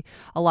Hayley,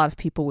 a lot of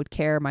people would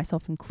care,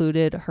 myself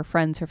included, her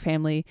friends, her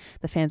family,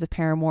 the fans of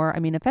Paramore. I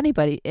mean,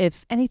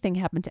 if anything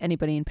happened to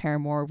anybody in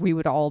Paramore, we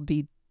would all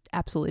be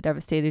absolutely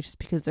devastated, just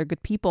because they're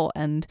good people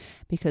and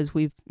because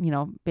we've,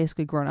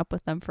 basically grown up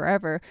with them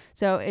forever.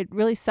 So it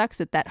really sucks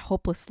that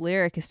hopeless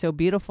lyric is so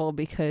beautiful,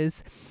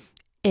 because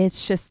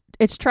it's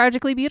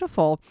tragically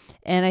beautiful.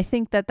 And I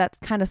think that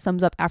kind of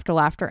sums up After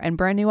Laughter and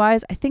Brand New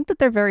Eyes. I think that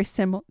they're very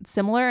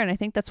similar, and I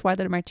think that's why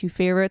they're my two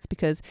favorites,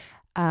 because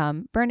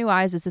Brand New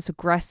Eyes is this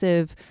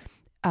aggressive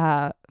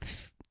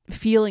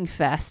feeling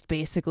fest,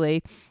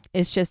 basically.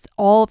 It's just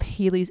all of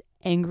Hayley's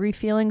angry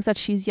feelings that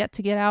she's yet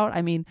to get out.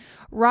 I mean,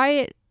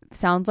 Riot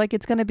sounds like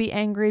it's going to be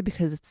angry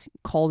because it's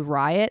called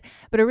Riot,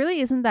 but it really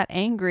isn't that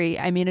angry.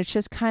 I mean, it's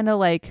just kind of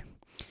like,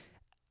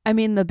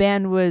 the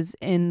band was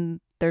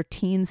in their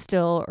teens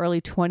still, early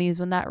 20s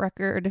when that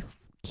record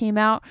came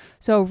out.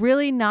 So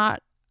really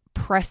not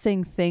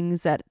pressing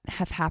things that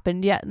have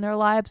happened yet in their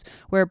lives,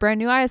 where Brand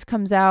New Eyes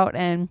comes out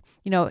and,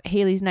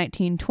 Hayley's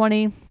 19,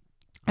 20.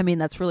 I mean,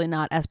 that's really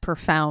not as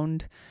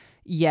profound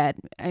yet.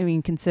 I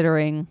mean,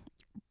 considering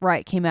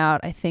Riot came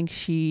out, I think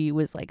she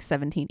was like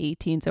 17,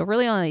 18. So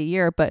really only a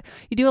year, but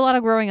you do a lot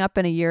of growing up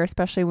in a year,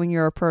 especially when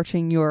you're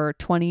approaching your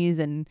 20s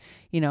and,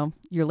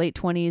 your late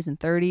 20s and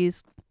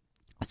 30s.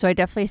 So I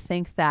definitely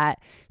think that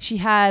she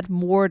had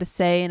more to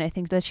say, and I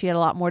think that she had a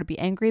lot more to be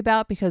angry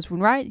about, because when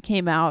Riot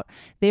came out,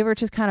 they were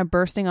just kind of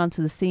bursting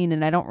onto the scene,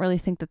 and I don't really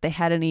think that they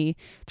had any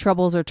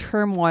troubles or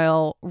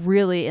turmoil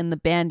really in the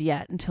band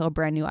yet until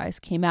Brand New Eyes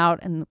came out,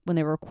 and when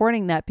they were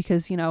recording that,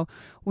 because,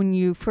 when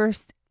you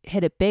first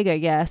hit it big, I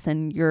guess,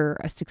 and you're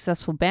a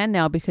successful band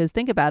now, because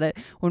think about it,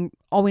 when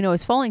All We Know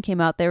Is Falling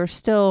came out, they were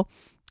still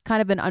kind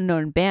of an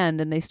unknown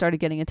band, and they started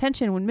getting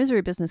attention when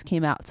Misery Business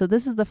came out. So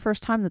this is the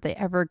first time that they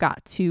ever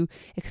got to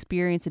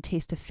experience a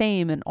taste of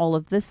fame and all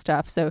of this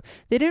stuff. So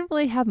they didn't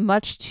really have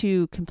much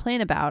to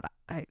complain about,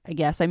 I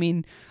guess. I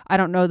mean, I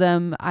don't know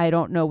them. I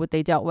don't know what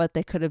they dealt with.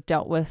 They could have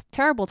dealt with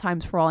terrible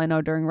times for all I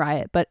know during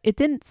Riot, but it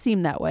didn't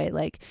seem that way.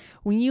 Like,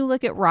 when you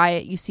look at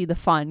Riot, you see the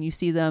fun, you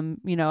see them,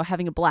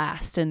 having a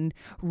blast and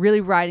really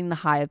riding the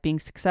high of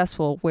being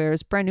successful.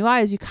 Whereas Brand New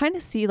Eyes, you kind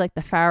of see like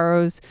the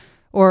Pharaohs,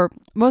 or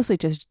mostly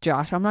just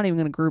Josh. I'm not even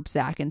going to group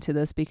Zach into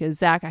this, because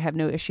Zach I have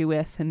no issue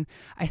with, and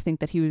I think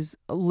that he was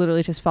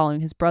literally just following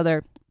his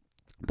brother.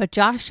 But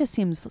Josh just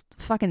seems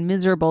fucking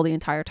miserable the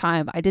entire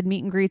time. I did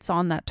meet and greets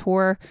on that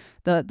tour,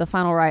 the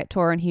final Riot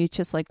tour, and he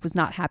just was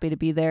not happy to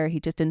be there.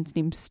 He just didn't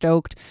seem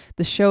stoked.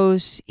 The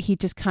shows, he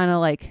just kind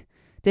of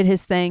did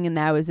his thing, and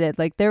that was it.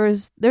 Like, there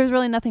was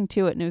really nothing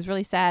to it, and it was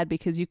really sad,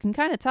 because you can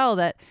kind of tell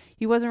that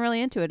he wasn't really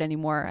into it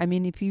anymore. I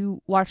mean, if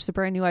you watch the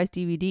Brand New Eyes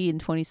DVD in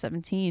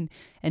 2017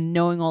 and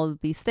knowing all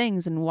of these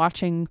things and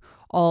watching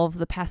all of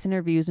the past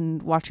interviews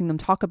and watching them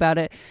talk about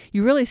it,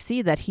 you really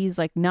see that he's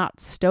not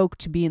stoked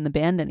to be in the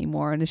band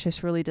anymore, and it's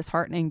just really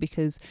disheartening,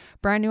 because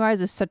Brand New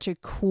Eyes is such a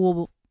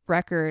cool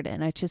record,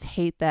 and I just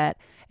hate that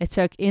it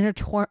took inner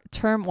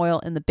turmoil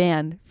in the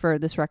band for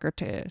this record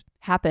to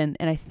happen.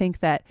 And I think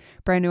that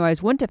Brand New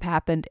Eyes wouldn't have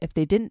happened if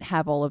they didn't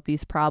have all of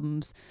these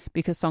problems,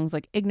 because songs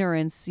like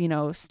Ignorance,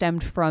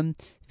 stemmed from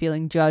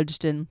feeling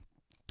judged and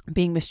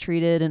being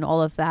mistreated and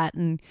all of that,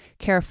 and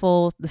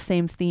Careful, the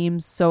same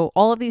themes. So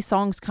all of these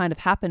songs kind of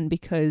happened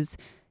because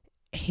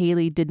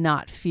Hayley did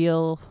not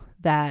feel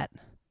that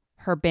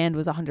her band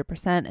was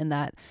 100% and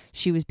that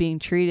she was being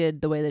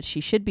treated the way that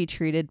she should be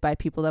treated by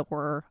people that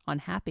were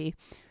unhappy.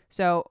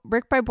 So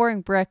Brick by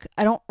Boring Brick,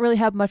 I don't really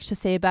have much to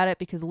say about it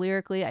because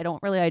lyrically I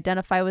don't really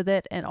identify with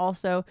it. And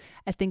also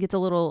I think it's a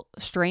little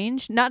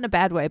strange, not in a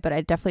bad way, but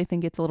I definitely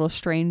think it's a little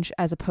strange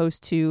as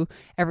opposed to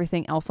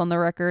everything else on the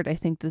record. I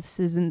think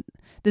this is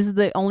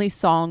the only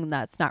song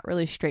that's not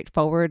really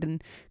straightforward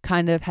and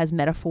kind of has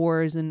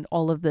metaphors and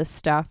all of this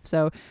stuff.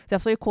 So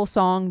definitely a cool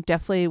song.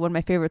 Definitely one of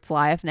my favorites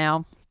live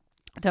now.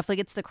 Definitely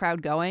gets the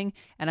crowd going.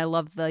 And I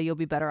love the You'll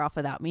Be Better Off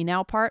Without Me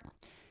Now part.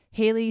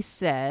 Hayley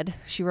said,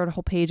 she wrote a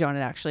whole page on it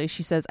actually.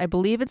 She says, I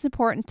believe it's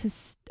important to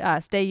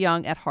stay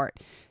young at heart,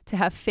 to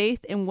have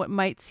faith in what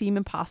might seem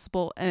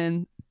impossible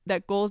and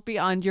that goals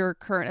beyond your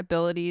current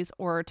abilities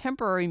or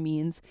temporary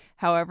means.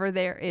 However,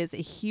 there is a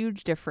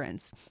huge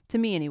difference, to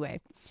me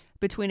anyway,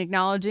 between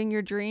acknowledging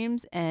your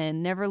dreams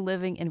and never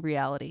living in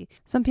reality.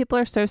 Some people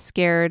are so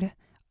scared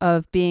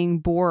of being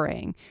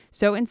boring,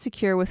 so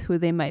insecure with who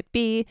they might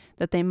be,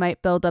 that they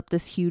might build up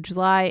this huge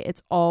lie.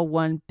 It's all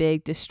one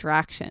big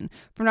distraction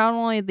for not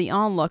only the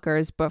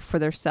onlookers, but for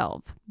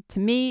themselves.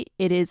 To me,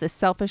 it is a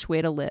selfish way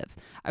to live,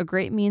 a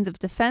great means of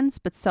defense,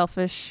 but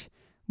selfish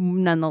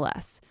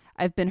nonetheless.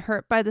 I've been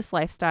hurt by this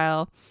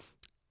lifestyle,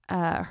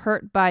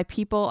 hurt by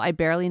people I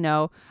barely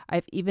know.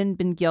 I've even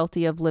been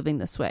guilty of living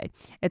this way.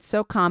 It's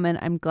so common.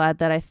 I'm glad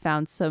that I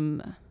found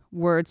some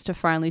words to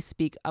finally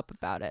speak up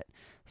about it.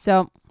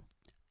 So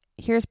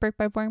here's Brick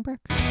by Boring Brick.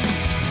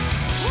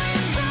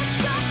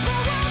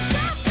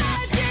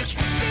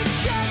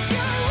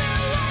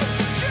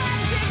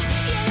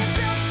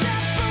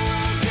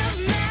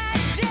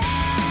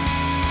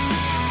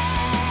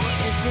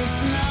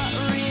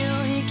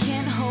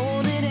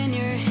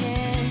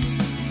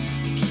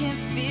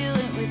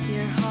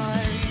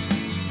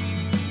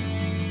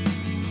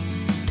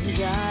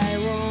 I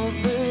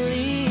won't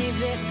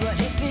believe it, but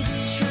if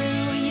it's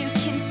true, you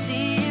can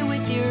see it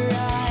with your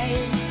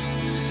eyes.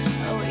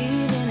 Oh,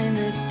 even in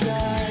the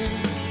dark.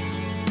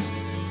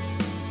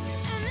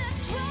 And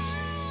that's where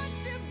I want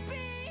to be.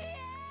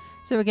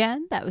 So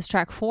again, that was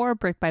track 4,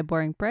 Brick by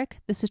Boring Brick.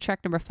 This is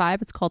track number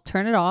 5. It's called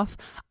Turn It Off.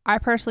 I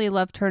personally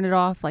love Turn It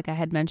Off. Like I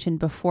had mentioned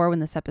before when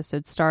this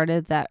episode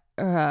started, that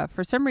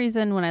for some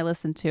reason when I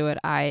listened to it,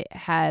 I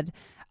had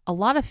a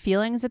lot of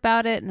feelings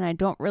about it, and I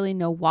don't really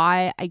know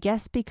why. I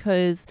guess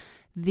because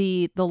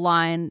the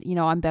line,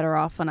 I'm better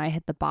off when I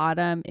hit the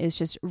bottom, is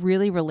just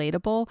really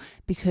relatable,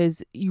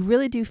 because you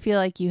really do feel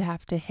like you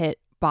have to hit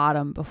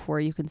bottom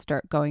before you can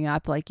start going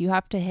up. Like you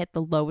have to hit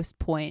the lowest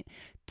point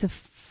to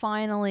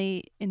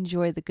finally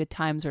enjoy the good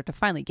times, or to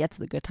finally get to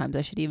the good times,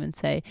 I should even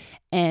say.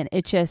 And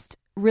it just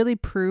really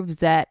proves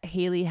that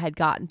Hayley had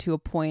gotten to a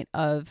point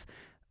of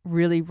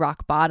really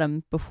rock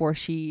bottom before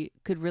she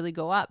could really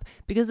go up,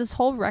 because this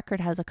whole record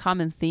has a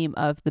common theme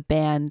of the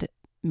band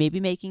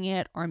maybe making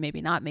it or maybe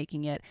not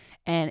making it,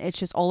 and it's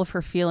just all of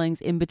her feelings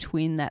in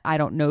between that I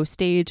don't know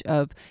stage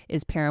of,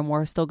 is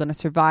Paramore still going to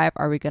survive?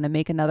 Are we going to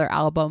make another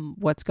album?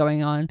 What's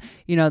going on?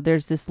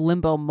 There's this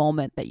limbo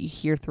moment that you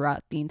hear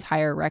throughout the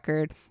entire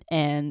record,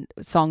 and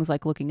songs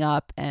like Looking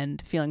Up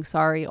and Feeling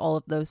Sorry, all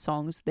of those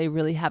songs, they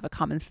really have a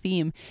common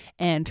theme,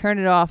 and Turn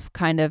It Off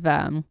kind of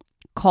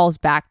calls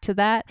back to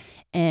that.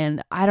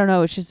 And I don't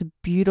know, it's just a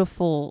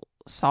beautiful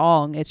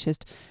song. It's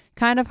just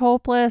kind of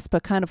hopeless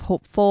but kind of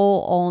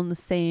hopeful, all in the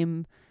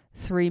same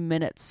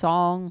 3-minute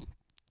song.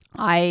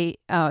 It's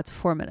a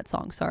 4-minute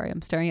song, sorry,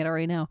 I'm staring at it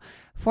right now.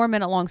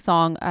 4-minute long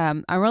song.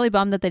 I'm really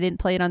bummed that they didn't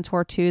play it on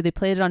tour 2. They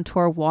played it on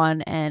tour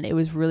 1, and it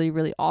was really,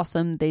 really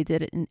awesome. They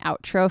did an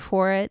outro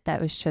for it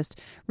that was just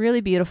really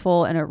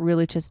beautiful, and it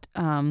really just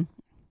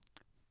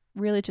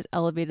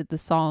elevated the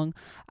song.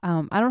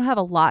 I don't have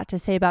a lot to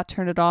say about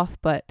Turn It Off,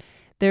 but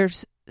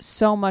there's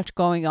so much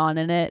going on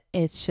in it.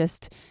 It's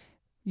just,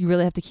 you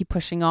really have to keep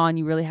pushing on.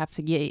 You really have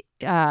to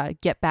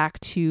get back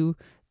to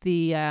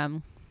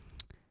the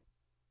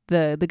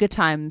good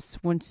times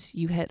once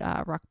you hit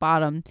rock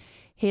bottom.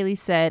 Hayley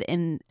said,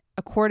 in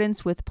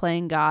accordance with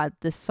playing God,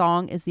 this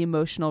song is the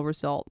emotional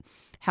result.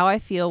 How I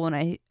feel when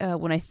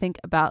I think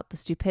about the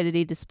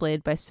stupidity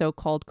displayed by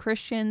so-called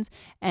Christians,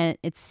 and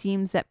it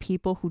seems that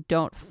people who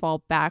don't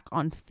fall back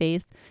on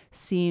faith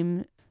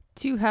seem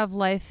to have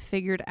life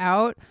figured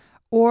out,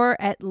 or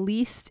at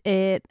least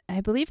I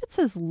believe it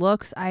says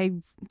looks.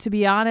 To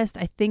be honest,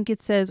 I think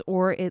it says,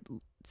 or it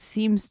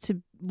seems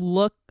to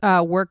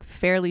work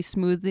fairly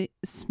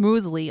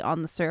smoothly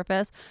on the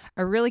surface.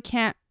 I really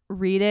can't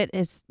read it.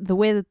 It's the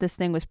way that this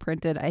thing was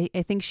printed. I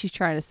think she's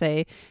trying to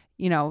say,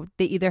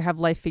 they either have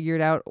life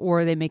figured out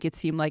or they make it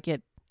seem like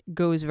it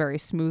goes very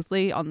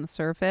smoothly on the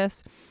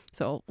surface.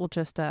 So we'll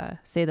just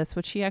say that's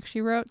what she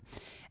actually wrote.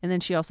 And then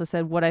she also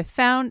said, what I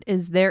found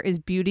is there is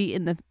beauty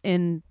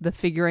in the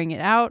figuring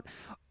it out.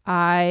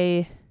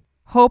 I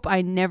Hope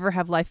I never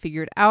have life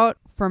figured out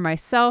for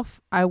myself.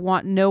 I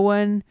want no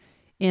one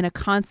in a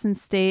constant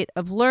state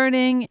of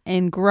learning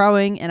and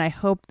growing, and I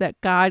hope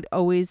that God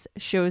always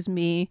shows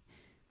me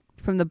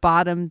from the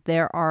bottom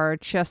there are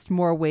just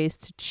more ways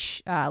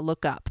to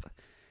look up.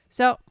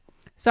 So,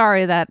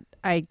 sorry that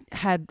I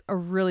had a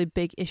really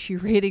big issue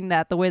reading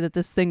that. The way that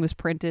this thing was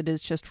printed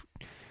is just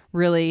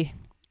really,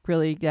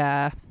 really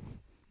bad.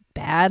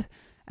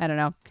 I don't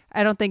know.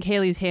 I don't think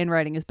Haley's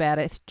handwriting is bad.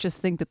 I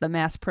just think that the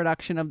mass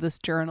production of this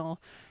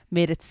journal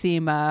made it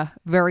seem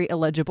very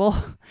illegible.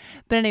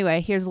 But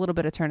anyway, here's a little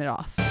bit of Turn It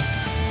Off.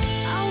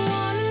 I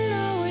wanna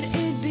know what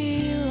it'd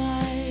be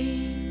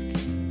like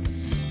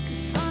to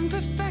find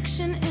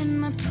perfection in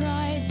my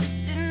pride, to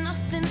see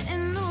nothing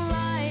in the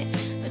light,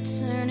 but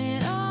turn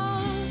it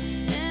off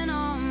in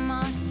all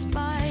my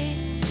spite,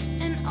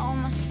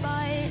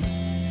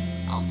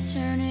 I'll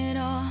turn it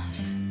off,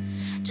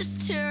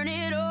 just turn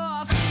it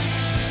off.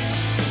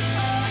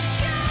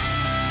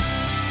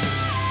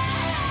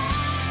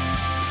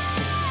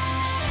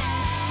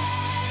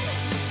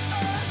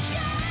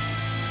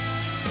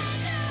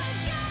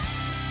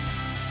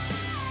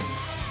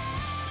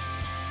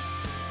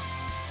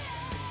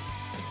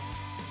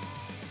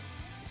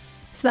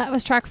 So that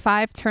was track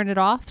 5, Turn It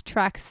Off.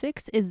 Track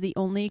 6 is The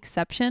Only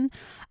Exception.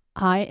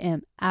 I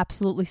am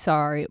absolutely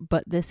sorry,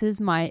 but this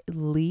is my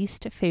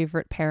least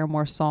favorite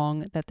Paramore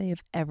song that they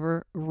have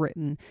ever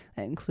written.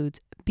 That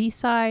includes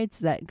B-sides,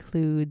 that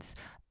includes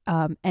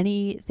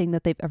anything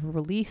that they've ever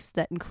released,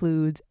 that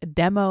includes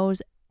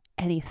demos,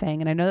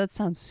 anything. And I know that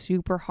sounds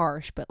super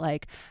harsh, but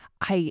like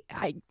I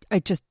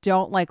just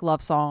don't like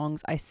love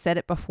songs. I said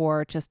it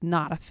before, just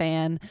not a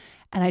fan.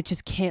 And I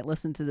just can't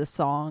listen to this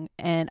song.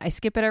 And I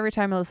skip it every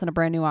time I listen to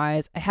Brand New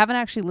Eyes. I haven't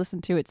actually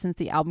listened to it since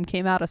the album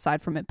came out,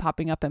 aside from it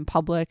popping up in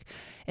public.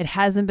 It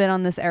hasn't been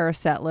on this era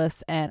set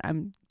list, and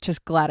I'm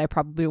just glad I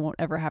probably won't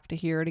ever have to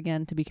hear it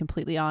again, to be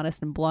completely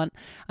honest and blunt.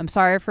 I'm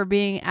sorry for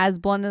being as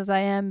blunt as I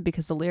am,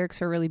 because the lyrics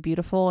are really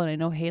beautiful, and I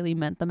know Haley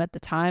meant them at the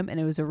time, and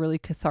it was a really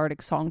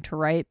cathartic song to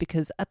write,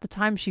 because at the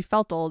time she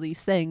felt all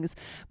these things.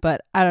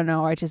 But I don't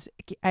know, I just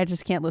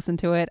can't listen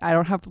to it. I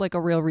don't have like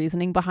a real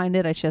reasoning behind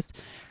it. I just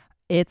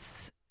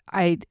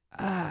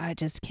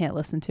can't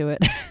listen to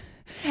it.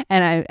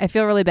 And I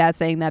feel really bad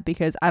saying that,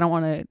 because I don't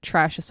want to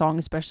trash a song,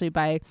 especially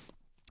by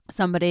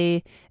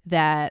somebody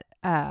that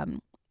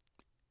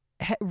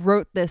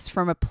wrote this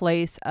from a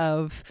place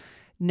of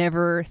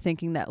never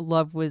thinking that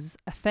love was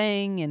a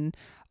thing, and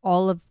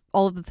all of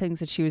the things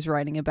that she was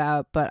writing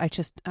about. But I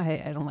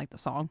don't like the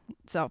song,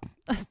 so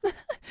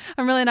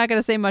I'm really not going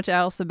to say much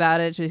else about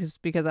it,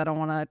 just because I don't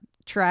want to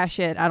trash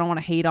it. I don't want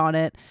to hate on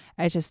it.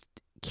 I just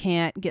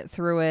can't get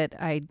through it.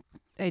 I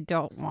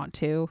don't want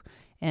to.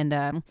 And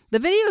the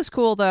video is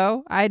cool,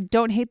 though. I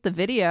don't hate the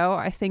video.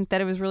 I think that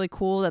it was really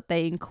cool that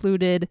they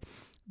included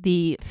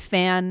the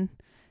fan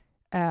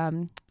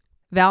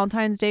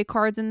Valentine's Day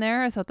cards in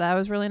there. I thought that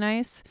was really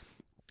nice.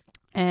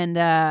 And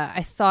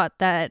I thought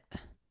that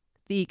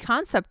the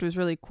concept was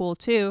really cool,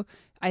 too.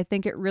 I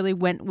think it really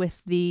went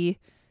with the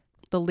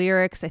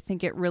lyrics. I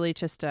think it really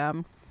just I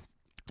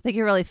think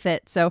it really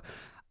fit. So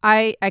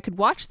I could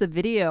watch the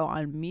video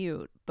on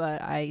mute,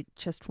 but I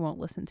just won't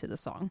listen to the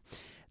song.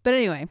 But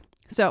anyway,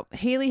 so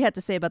Haley had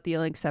to say about The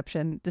Only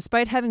Exception: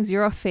 despite having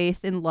zero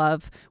faith in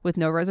love with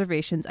no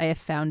reservations, I have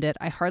found it.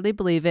 I hardly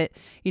believe it.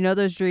 You know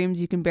those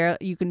dreams you can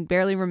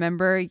barely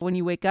remember when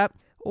you wake up,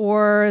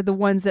 or the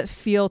ones that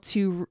feel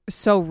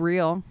so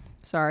real.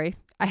 Sorry.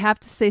 I have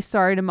to say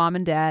sorry to Mom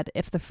and Dad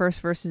if the first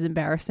verse is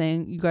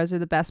embarrassing. You guys are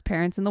the best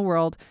parents in the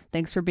world.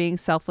 Thanks for being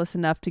selfless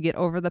enough to get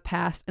over the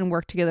past and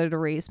work together to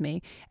raise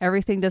me.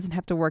 Everything doesn't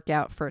have to work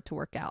out for it to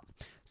work out.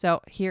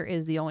 So here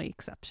is The Only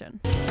Exception.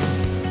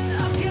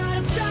 I've got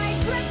a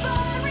tight grip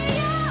on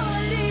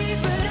reality,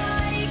 but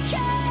I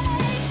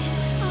can't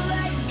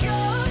let go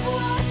of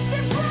what's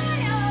in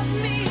front of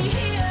me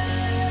here.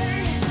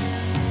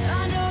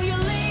 I know you're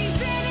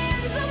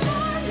leaving in the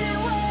morning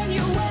when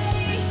you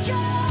wake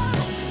up.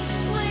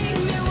 Leave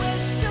me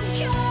with some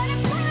kind of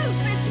proof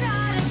it's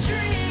not a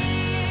dream.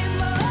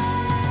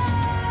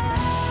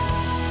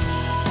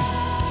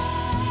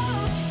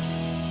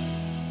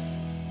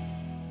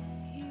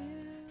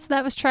 So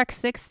that was track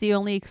 6, The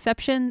Only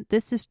Exception.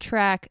 This is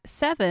track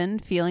 7,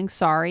 Feeling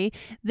Sorry.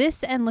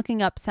 This and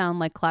Looking Up sound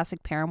like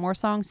classic Paramore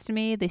songs to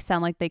me. They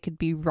sound like they could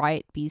be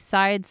right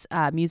B-sides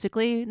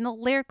musically. No,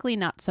 lyrically,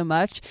 not so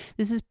much.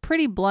 This is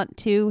pretty blunt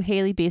too.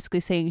 Haley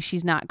basically saying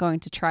she's not going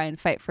to try and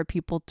fight for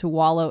people to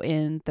wallow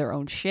in their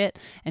own shit,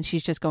 and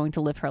she's just going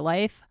to live her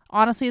life.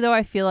 Honestly, though,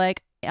 I feel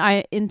like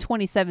in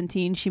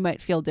 2017, she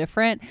might feel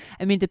different.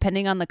 I mean,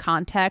 depending on the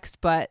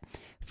context, but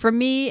for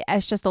me,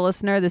 as just a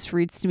listener, this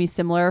reads to me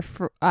similar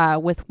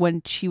with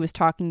when she was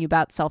talking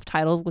about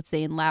Self-Titled with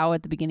Zane Lau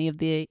at the beginning of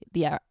the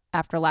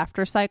after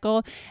laughter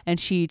cycle. And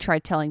she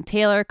tried telling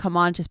Taylor, come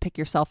on, just pick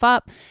yourself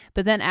up.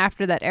 But then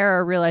after that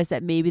era, realized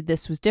that maybe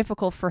this was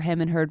difficult for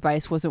him and her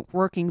advice wasn't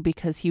working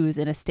because he was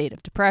in a state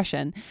of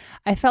depression.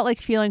 I felt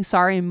like Feeling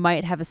Sorry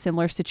might have a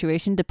similar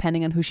situation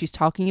depending on who she's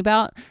talking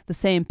about. The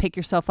same pick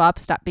yourself up,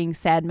 stop being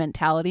sad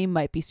mentality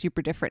might be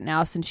super different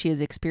now since she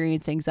has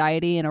experienced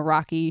anxiety and a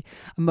rocky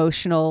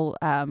emotional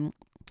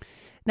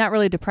not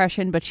really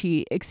depression, but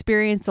she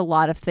experienced a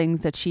lot of things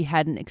that she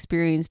hadn't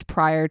experienced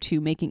prior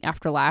to making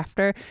After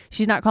Laughter.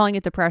 She's not calling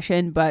it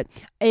depression, but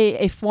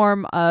a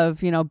form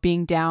of,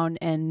 being down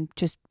and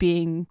just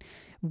being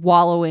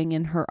wallowing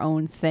in her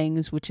own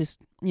things, which is,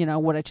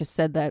 what I just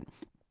said, that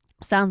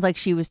sounds like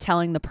she was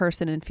telling the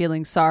person and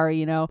feeling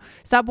sorry,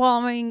 stop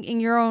wallowing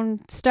in your own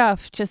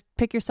stuff, just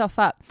pick yourself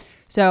up.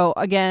 So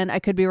again, I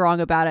could be wrong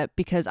about it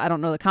because I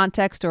don't know the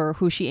context or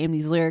who she aimed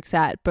these lyrics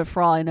at, but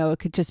for all I know, it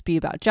could just be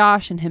about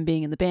Josh and him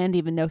being in the band,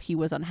 even though he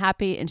was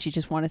unhappy, and she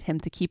just wanted him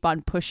to keep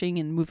on pushing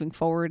and moving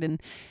forward and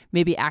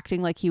maybe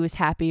acting like he was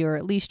happy, or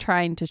at least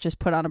trying to just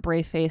put on a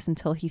brave face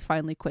until he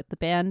finally quit the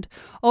band.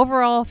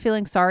 Overall,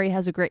 Feeling Sorry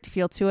has a great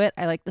feel to it.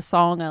 I like the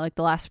song. I like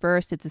the last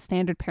verse. It's a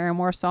standard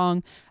Paramore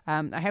song.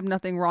 I have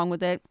nothing wrong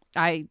with it.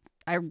 I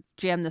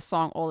jam this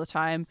song all the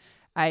time.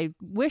 I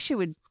wish it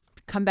would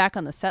come back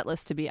on the set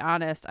list, to be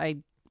honest. I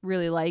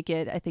really like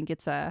it. I think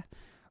it's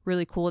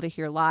really cool to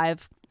hear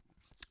live.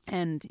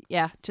 And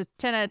yeah, just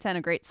 10 out of 10,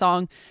 a great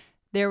song.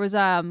 There was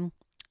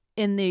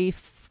in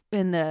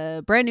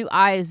the Brand New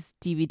Eyes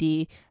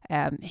DVD,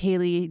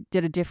 Hayley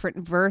did a different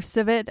verse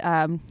of it.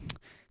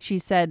 She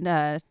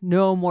said,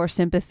 no more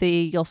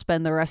sympathy. You'll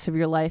spend the rest of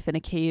your life in a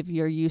cave.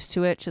 You're used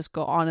to it. Just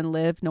go on and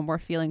live. No more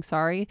feeling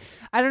sorry.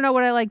 I don't know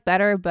what I like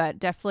better, but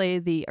definitely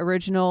the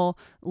original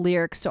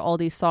lyrics to all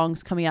these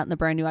songs coming out in the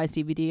Brand New Eyes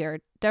DVD are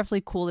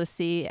definitely cool to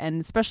see.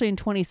 And especially in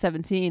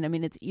 2017, I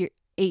mean, it's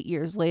 8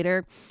 years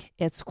later.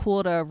 It's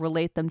cool to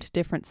relate them to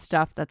different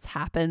stuff that's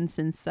happened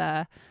since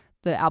the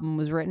album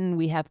was written.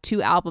 We have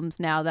 2 albums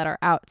now that are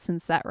out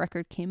since that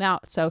record came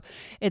out. So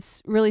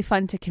it's really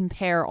fun to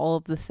compare all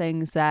of the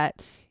things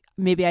that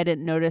maybe I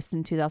didn't notice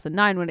in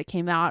 2009 when it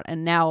came out.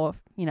 And now,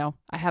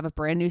 I have a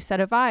brand new set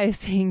of eyes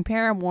seeing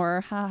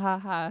Paramore. Ha ha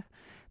ha.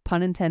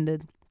 Pun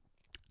intended.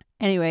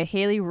 Anyway,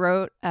 Hayley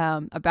wrote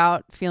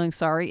about Feeling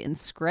Sorry in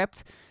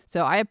script.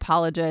 So I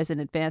apologize in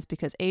advance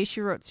because A,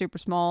 she wrote super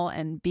small,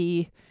 and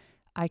B,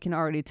 I can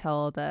already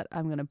tell that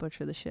I'm going to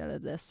butcher the shit out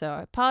of this. So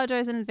I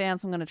apologize in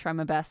advance. I'm going to try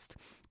my best.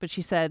 But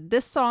she said,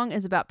 this song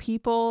is about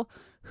people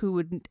who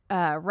would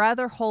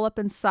rather hole up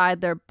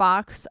inside their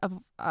box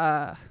of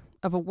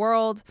a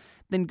world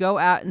than go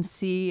out and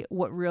see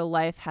what real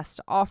life has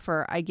to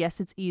offer. I guess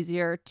it's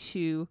easier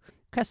to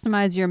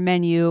customize your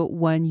menu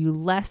when you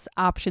less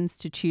options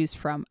to choose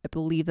from. I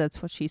believe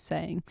that's what she's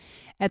saying.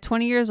 At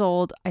 20 years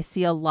old, I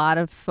see a lot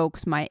of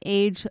folks my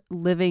age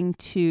living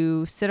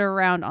to sit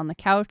around on the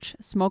couch,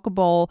 smoke a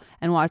bowl,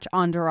 and watch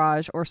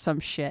Entourage or some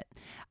shit.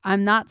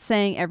 I'm not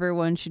saying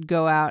everyone should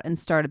go out and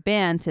start a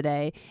band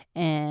today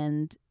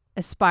and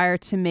aspire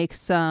to make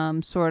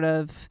some sort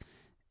of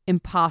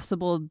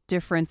impossible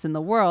difference in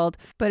the world,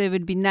 but it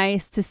would be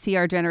nice to see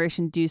our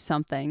generation do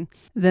something,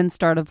 then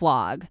start a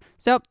vlog.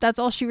 So that's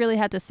all she really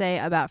had to say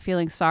about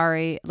Feeling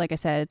Sorry. Like I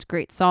said, it's a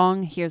great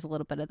song. Here's a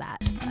little bit of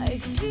that. I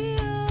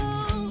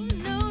feel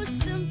no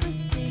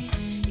sympathy.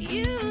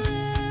 You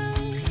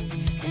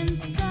live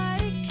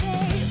inside a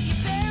cave. You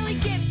barely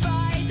get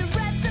by. The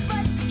rest of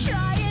us are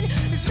trying.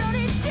 There's no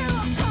need to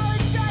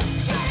apologize.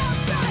 Got no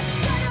time.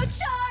 Got no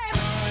time.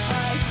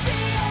 I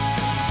feel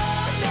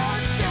no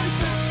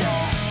sympathy.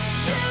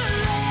 You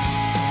live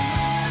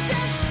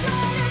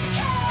inside a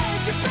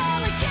cave. You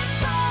barely get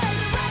by.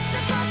 The rest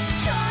of us are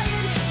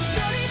trying. There's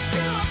no need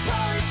to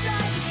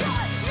apologize.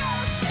 Got no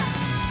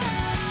time.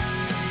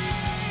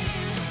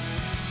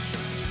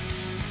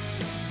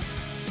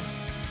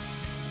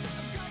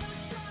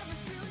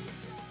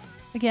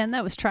 Again,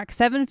 that was track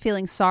 7,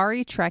 Feeling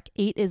Sorry. Track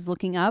 8 is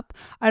Looking Up.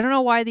 I don't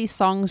know why these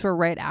songs were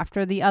right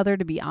after the other,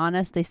 to be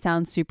honest. They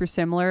sound super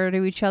similar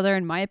to each other,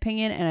 in my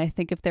opinion, and I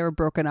think if they were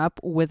broken up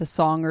with a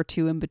song or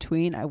two in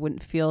between, I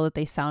wouldn't feel that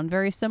they sound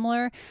very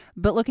similar.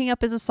 But Looking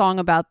Up is a song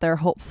about they're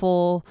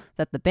hopeful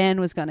that the band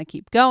was going to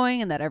keep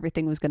going and that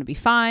everything was going to be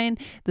fine.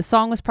 The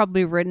song was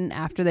probably written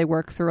after they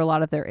worked through a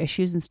lot of their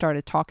issues and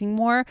started talking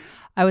more.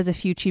 I Was a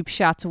Few Cheap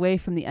Shots Away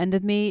from the End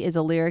of Me is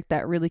a lyric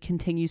that really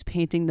continues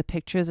painting the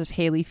pictures of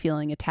Hayley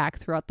feeling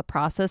attacked throughout the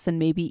process and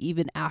maybe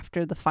even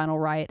after the final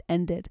riot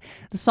ended.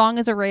 The song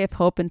is a ray of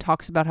hope and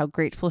talks about how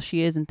grateful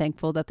she is and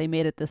thankful that they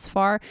made it this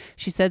far.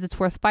 She says it's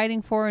worth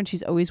fighting for and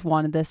she's always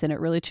wanted this, and it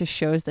really just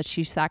shows that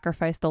she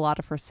sacrificed a lot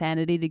of her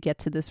sanity to get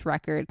to this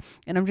record.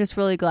 And I'm just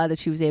really glad that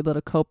she was able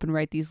to cope and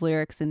write these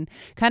lyrics and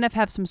kind of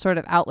have some sort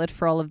of outlet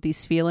for all of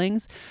these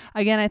feelings.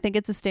 Again, I think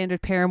it's a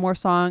standard Paramore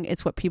song.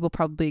 It's what people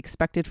probably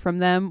expected from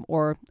them,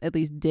 or at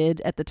least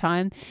did at the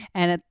time.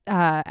 And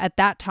at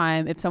that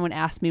time, if someone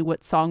asked me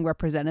what song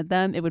represented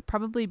them, it would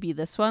probably be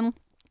this one.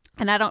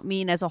 And I don't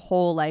mean as a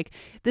whole, like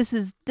this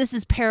is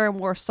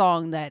Paramore's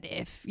song that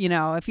if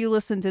you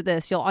listen to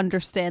this, you'll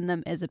understand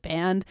them as a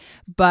band.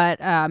 But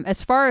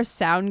as far as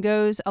sound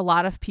goes, a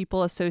lot of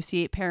people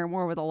associate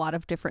Paramore with a lot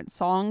of different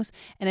songs.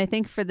 And I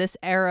think for this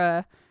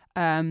era,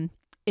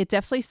 it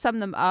definitely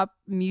summed them up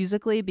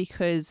musically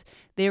because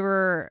they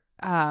were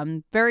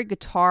very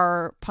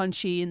guitar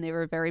punchy and they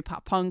were very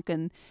pop punk,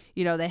 and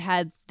they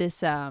had this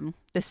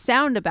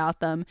sound about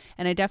them.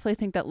 And I definitely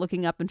think that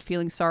Looking Up and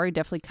Feeling Sorry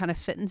definitely kind of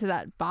fit into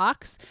that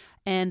box.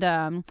 And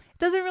it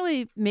doesn't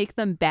really make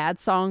them bad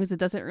songs. It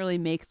doesn't really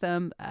make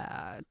them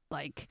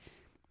like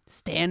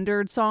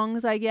standard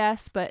songs, I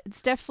guess, but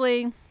it's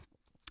definitely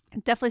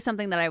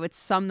something that I would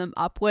sum them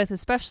up with,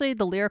 especially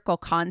the lyrical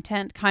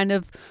content kind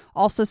of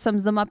also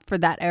sums them up for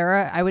that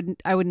era. I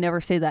would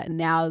never say that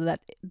now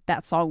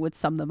that song would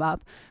sum them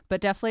up, but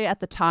definitely at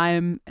the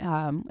time,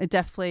 it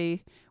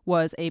definitely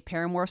was a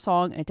Paramore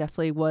song. It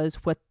definitely was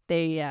what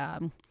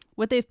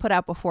they've put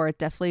out before. It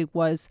definitely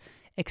was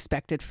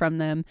expected from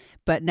them,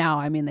 but now,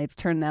 I mean, they've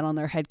turned that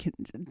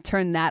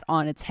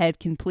on its head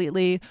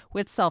completely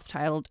with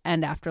Self-Titled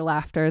and After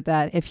Laughter.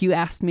 That if you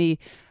asked me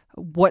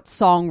what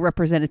song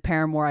represented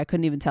Paramore, I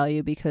couldn't even tell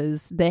you,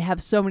 because they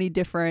have so many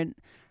different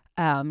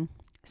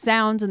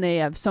sounds and they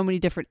have so many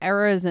different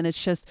eras, and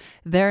it's just,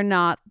 they're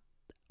not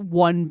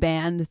one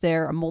band,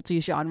 they're a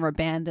multi-genre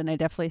band. And I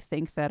definitely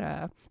think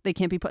that they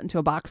can't be put into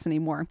a box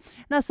anymore.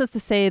 And that's just to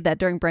say that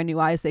during Brand New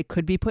Eyes they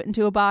could be put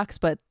into a box,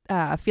 but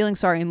Feeling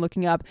Sorry and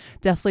Looking Up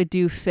definitely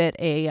do fit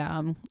a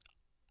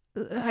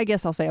I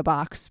guess I'll say a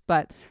box,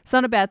 but it's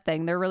not a bad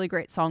thing. They're really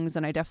great songs,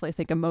 and I definitely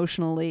think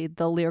emotionally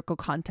the lyrical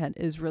content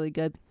is really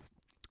good.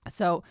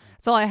 So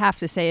that's all I have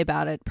to say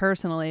about it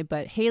personally.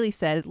 But Haley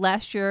said,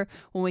 last year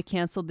when we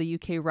canceled the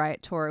UK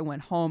Riot Tour and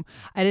went home,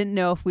 I didn't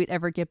know if we'd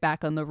ever get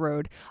back on the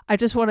road. I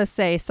just want to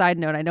say, side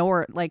note, I know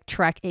we're at like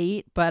track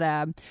 8, but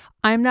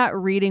I'm not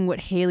reading what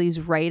Haley's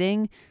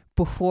writing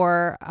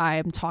before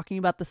I'm talking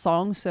about the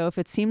song. So if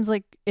it seems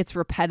like it's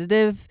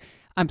repetitive,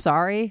 I'm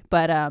sorry.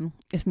 But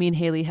if me and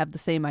Haley have the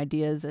same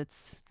ideas,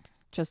 it's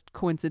just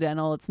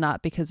coincidental. It's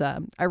not because I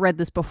read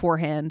this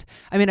beforehand.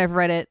 I mean, I've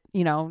read it,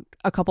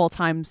 a couple of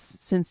times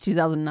since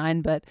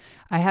 2009, but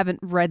I haven't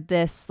read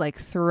this like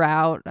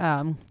throughout,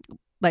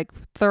 like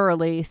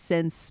thoroughly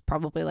since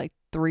probably like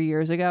 3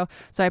 years ago.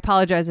 So I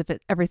apologize if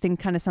everything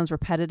kind of sounds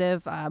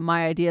repetitive.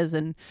 My ideas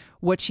and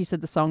what she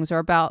said the songs are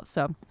about.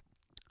 So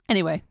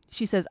anyway,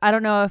 she says, I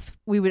don't know if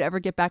we would ever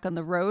get back on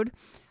the road.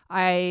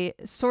 I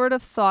sort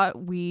of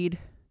thought we'd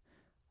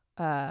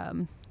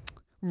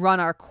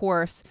run our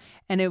course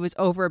and it was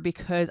over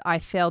because I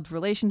failed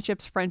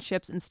relationships,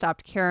 friendships, and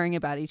stopped caring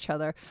about each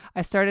other.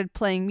 I started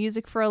playing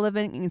music for a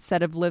living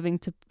instead of living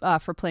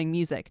for playing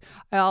music.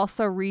 I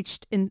also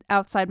reached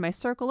outside my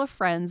circle of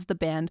friends, the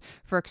band,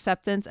 for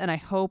acceptance, and I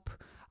hope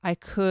I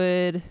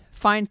could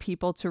find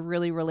people to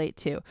really relate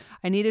to.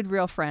 I needed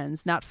real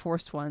friends, not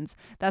forced ones.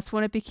 That's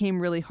when it became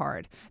really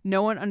hard.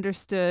 No one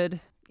understood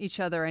each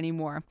other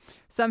anymore.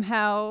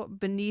 Somehow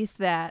beneath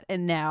that,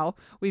 and now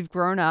we've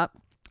grown up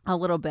a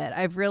little bit.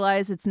 I've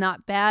realized it's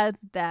not bad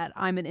that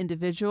I'm an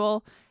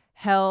individual.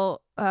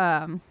 Hell,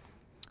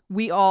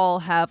 we all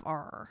have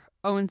our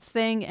own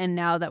thing, and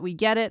now that we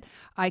get it,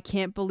 I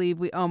can't believe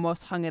we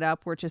almost hung it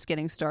up. We're just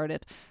getting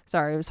started.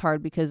 Sorry, it was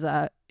hard because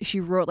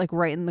she wrote like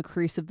right in the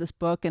crease of this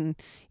book, and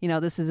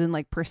this is in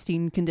like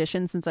pristine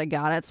condition since I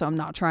got it, so I'm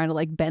not trying to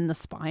like bend the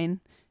spine,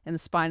 and the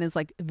spine is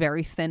like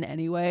very thin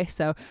anyway,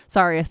 so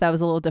sorry if that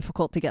was a little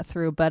difficult to get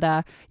through.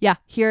 But yeah,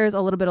 here's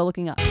a little bit of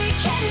Looking Up.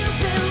 Can you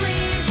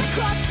believe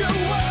across the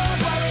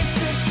world while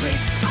it's asleep?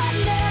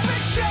 I've never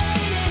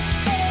traded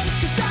in,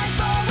 'cause I've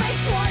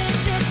always wanted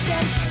this,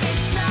 and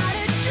it's not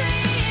a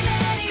dream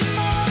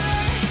anymore.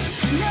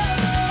 No,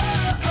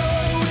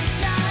 it's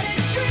not a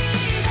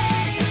dream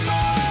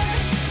anymore.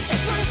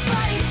 It's what I'm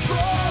fighting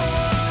for.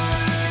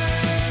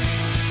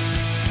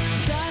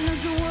 God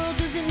knows the world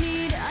doesn't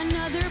need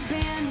another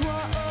band.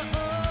 Whoa,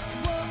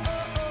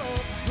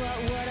 but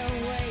what a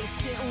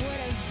waste it would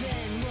have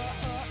been.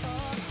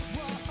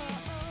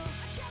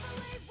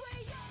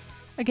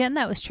 Again,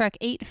 that was track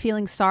 8,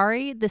 Feeling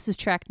Sorry. This is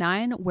track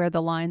 9, Where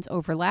the Lines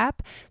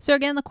Overlap. So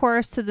again, the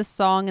chorus to this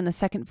song and the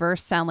second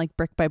verse sound like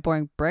Brick by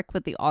Boring Brick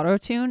with the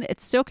auto-tune.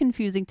 It's so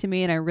confusing to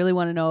me, and I really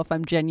want to know if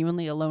I'm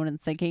genuinely alone in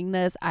thinking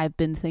this. I've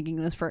been thinking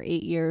this for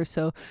 8 years,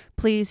 so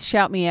please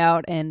shout me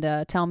out and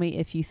tell me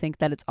if you think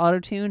that it's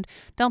auto-tuned.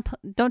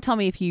 Don't tell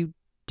me if you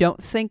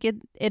don't think it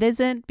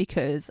isn't,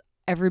 because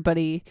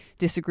everybody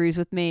disagrees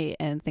with me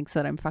and thinks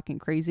that I'm fucking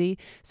crazy.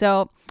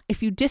 So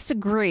if you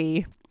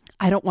disagree,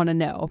 I don't want to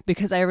know,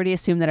 because I already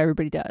assume that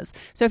everybody does.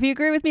 So if you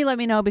agree with me, let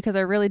me know, because I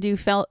really do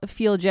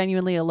feel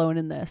genuinely alone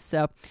in this.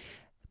 So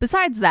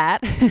besides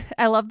that,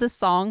 I love this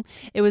song.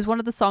 It was one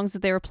of the songs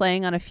that they were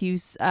playing on a few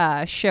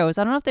shows.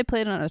 I don't know if they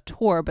played it on a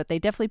tour, but they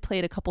definitely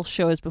played a couple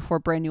shows before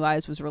Brand New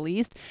Eyes was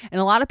released. And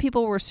a lot of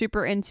people were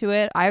super into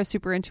it. I was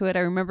super into it.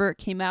 I remember it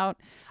came out,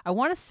 I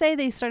want to say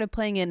they started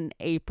playing it in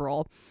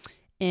April.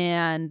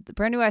 and the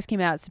Brand New Eyes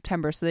came out in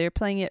September, so they were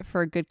playing it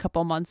for a good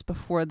couple months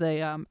before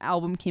the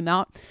album came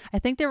out. I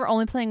think they were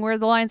only playing Where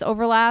the Lines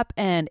Overlap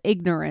and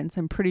Ignorance.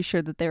 I'm pretty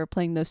sure that they were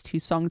playing those two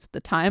songs at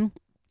the time.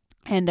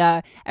 And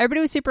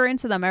everybody was super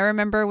into them. I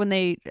remember when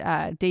they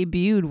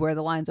debuted Where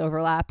the Lines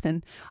Overlapped,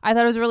 and I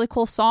thought it was a really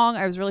cool song.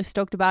 I was really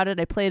stoked about it.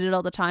 I played it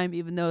all the time,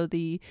 even though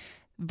the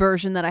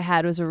version that I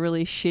had was a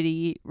really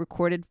shitty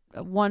recorded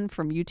one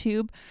from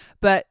YouTube.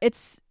 But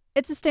it's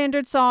a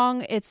standard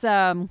song. It's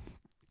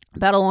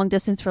about a long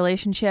distance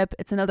relationship.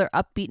 It's another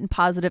upbeat and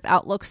positive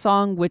outlook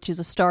song, which is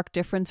a stark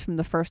difference from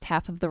the first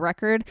half of the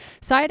record.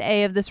 Side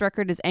A of this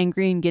record is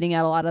angry and getting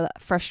out a lot of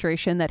that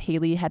frustration that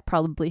Hayley had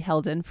probably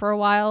held in for a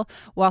while,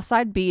 while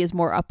side B is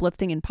more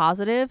uplifting and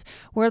positive.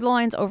 Where the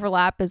Lines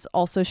Overlap is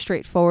also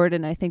straightforward,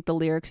 and I think the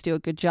lyrics do a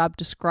good job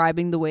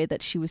describing the way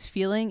that she was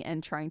feeling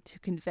and trying to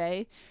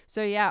convey.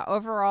 So yeah,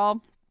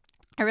 overall,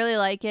 I really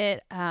like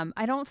it.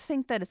 I don't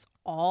think that it's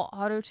all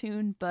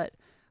auto-tuned, but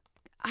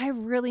I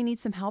really need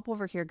some help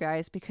over here,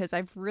 guys, because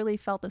I've really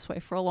felt this way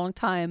for a long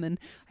time and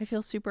I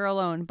feel super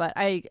alone, but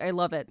I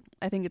love it.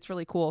 I think it's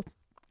really cool.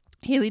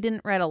 Hayley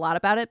didn't write a lot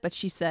about it, but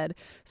she said,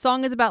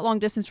 song is about long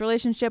distance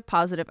relationship,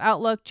 positive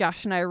outlook.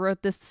 Josh and I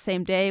wrote this the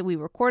same day. We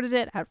recorded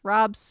it at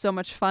Rob's. So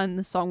much fun.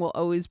 The song will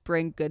always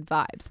bring good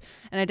vibes.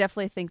 And I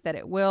definitely think that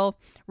it will,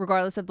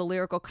 regardless of the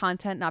lyrical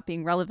content not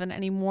being relevant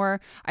anymore.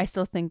 I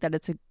still think that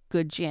it's a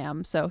good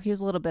jam. So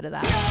here's a little bit of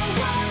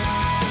that.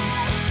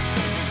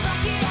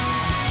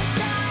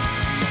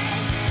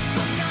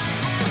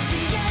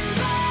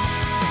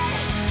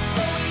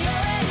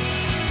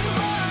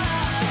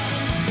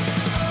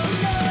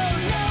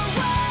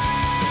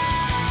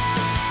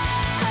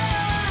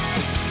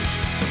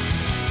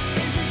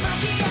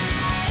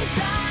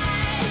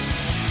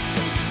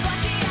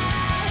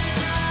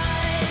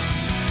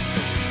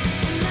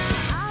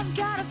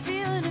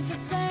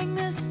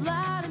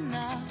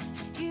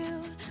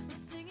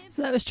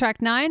 So that was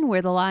track 9,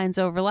 Where the Lines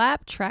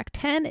Overlap. Track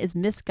 10 is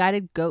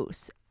Misguided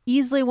Ghosts.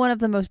 Easily one of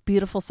the most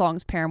beautiful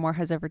songs Paramore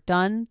has ever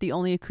done. The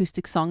only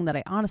acoustic song that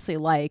I honestly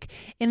like.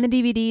 In the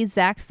DVD,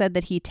 Zach said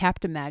that he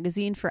tapped a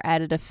magazine for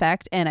added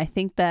effect, and I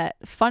think that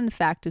fun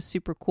fact is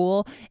super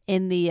cool.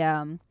 In the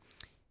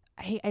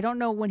I don't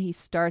know when he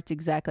starts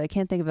exactly. I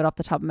can't think of it off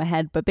the top of my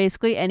head, but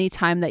basically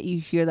anytime that you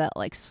hear that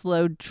like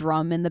slow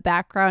drum in the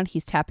background,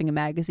 he's tapping a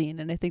magazine,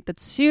 and I think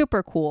that's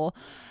super cool.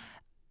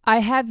 I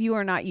have You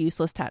Are Not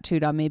Useless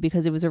tattooed on me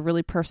because it was a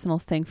really personal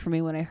thing for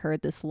me when I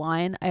heard this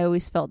line. I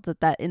always felt that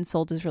that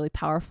insult is really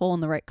powerful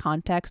in the right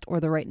context or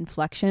the right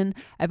inflection.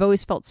 I've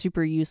always felt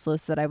super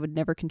useless, that I would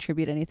never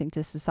contribute anything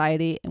to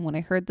society. And when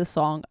I heard the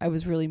song, I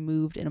was really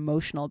moved and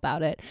emotional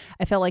about it.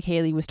 I felt like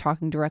Hayley was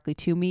talking directly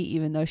to me,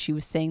 even though she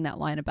was saying that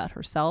line about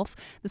herself.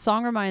 The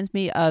song reminds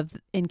me of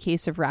In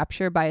Case of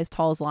Rapture by As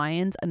Tall as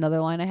Lions, another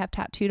line I have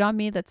tattooed on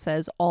me that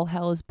says, all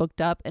hell is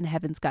booked up and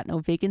heaven's got no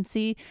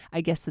vacancy.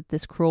 I guess that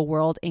this cruel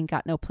world ain't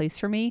got no place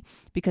for me,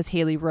 because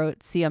Hayley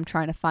wrote, see, I'm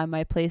trying to find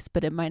my place,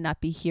 but it might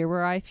not be here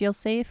where I feel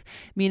safe,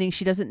 meaning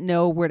she doesn't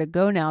know where to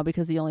go now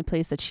because the only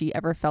place that she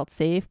ever felt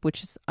safe,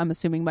 which is, I'm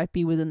assuming might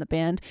be within the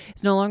band,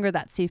 is no longer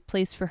that safe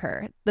place for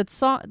her. The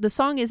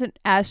song isn't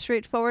as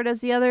straightforward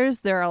as the others.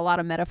 There are a lot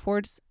of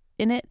metaphors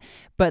in it,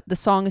 but the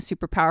song is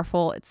super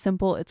powerful. It's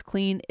simple, it's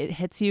clean, it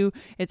hits you.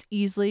 It's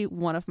easily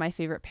one of my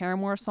favorite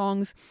Paramore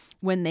songs.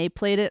 When they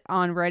played it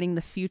on Writing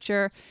the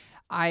Future,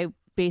 I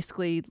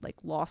basically like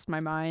lost my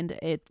mind.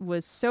 It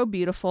was so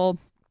beautiful,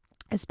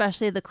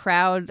 especially the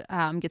crowd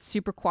gets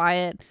super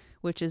quiet,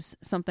 which is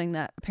something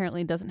that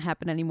apparently doesn't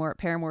happen anymore at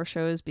Paramore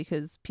shows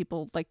because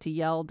people like to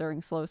yell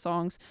during slow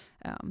songs.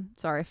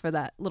 Sorry for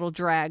that little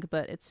drag,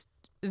 but it's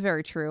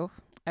very true.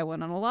 I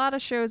went on a lot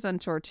of shows on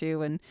tour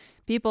too, and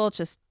people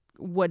just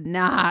would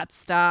not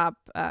stop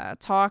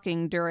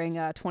talking during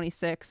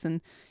 26,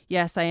 and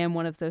yes, I am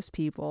one of those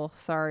people.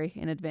 Sorry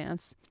in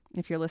advance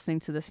if you're listening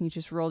to this and you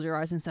just rolled your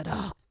eyes and said,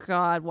 oh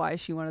God, why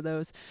is she one of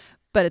those?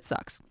 But it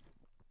sucks.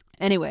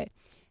 Anyway,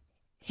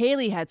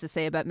 Hayley had to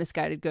say about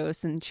Misguided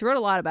Ghosts, and she wrote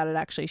a lot about it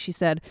actually. She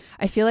said,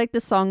 I feel like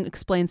this song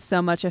explains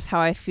so much of how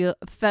I feel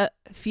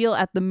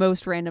at the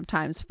most random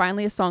times.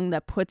 Finally a song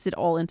that puts it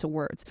all into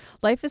words.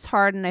 Life is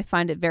hard and I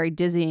find it very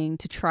dizzying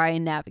to try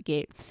and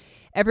navigate.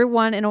 Every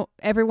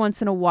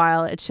once in a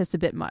while, it's just a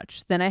bit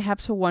much. Then I have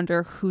to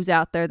wonder who's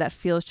out there that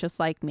feels just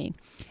like me.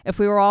 If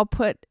we were all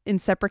put in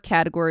separate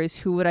categories,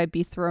 who would I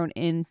be thrown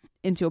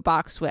into a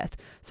box with?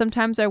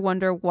 Sometimes I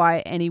wonder why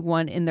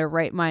anyone in their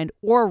right mind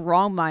or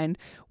wrong mind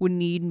would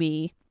need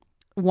me,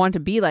 want to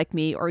be like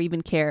me, or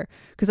even care,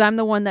 because I'm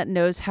the one that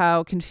knows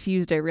how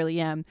confused I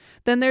really am.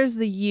 Then there's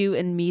the you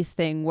and me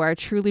thing, where I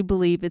truly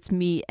believe it's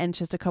me and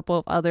just a couple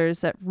of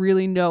others that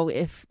really know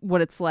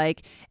what it's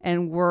like,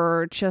 and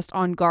we're just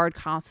on guard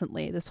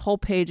constantly. This whole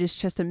page is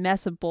just a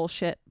mess of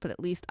bullshit, but at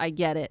least I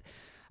get it.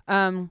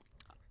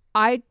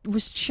 I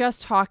was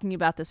just talking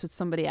about this with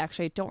somebody,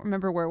 actually. I don't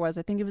remember where it was.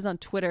 I think it was on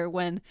Twitter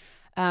when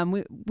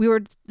we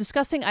were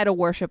discussing idol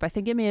worship. I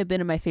think it may have been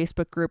in my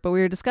Facebook group, but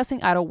we were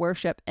discussing idol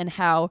worship and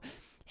how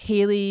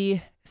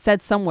Hayley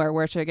said somewhere,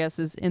 which I guess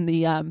is in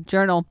the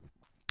journal,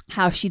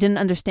 how she didn't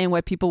understand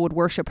why people would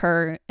worship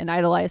her and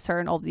idolize her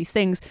and all these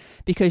things,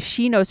 because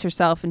she knows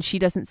herself and she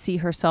doesn't see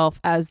herself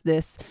as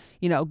this,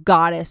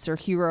 goddess or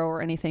hero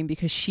or anything,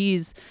 because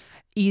she's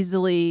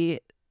easily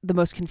the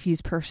most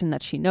confused person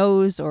that she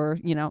knows, or,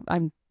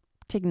 I'm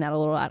taking that a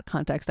little out of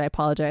context, I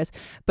apologize,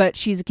 but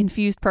she's a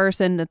confused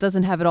person that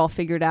doesn't have it all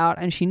figured out,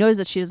 and she knows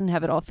that she doesn't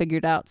have it all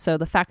figured out. So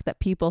the fact that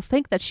people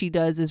think that she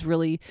does is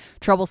really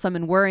troublesome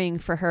and worrying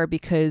for her,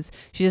 because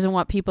she doesn't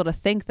want people to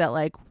think that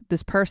like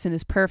this person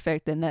is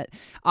perfect and that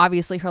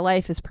obviously her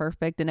life is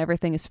perfect and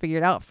everything is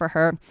figured out for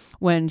her,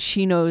 when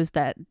she knows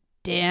that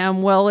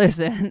damn well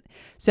isn't.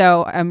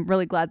 So I'm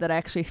really glad that I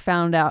actually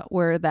found out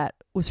where that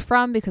was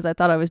from, because I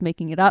thought I was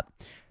making it up.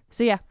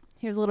 So yeah,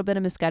 here's a little bit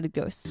of Misguided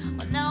Ghosts.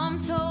 Well, now I'm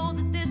told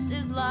that this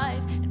is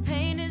life, and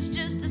pain is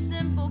just a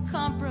simple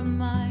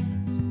compromise.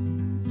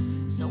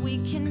 So we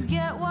can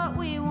get what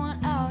we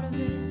want out of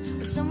it.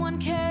 Would someone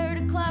care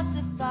to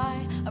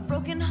classify our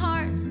broken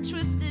hearts and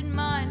twisted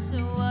minds, so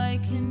I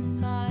can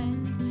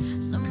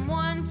find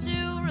someone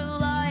to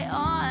rely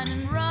on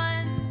and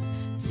run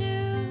to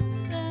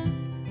them,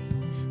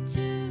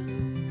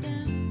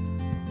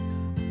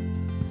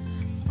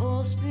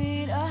 full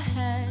speed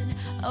ahead.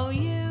 Oh,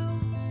 you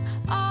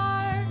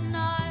are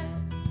not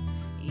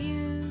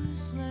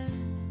useless.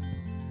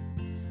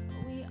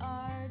 We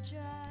are just...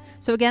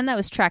 So again, that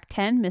was track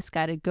 10,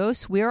 Misguided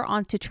Ghosts. We are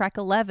on to track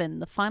 11,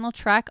 the final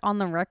track on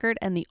the record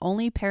and the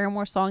only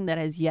Paramore song that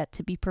has yet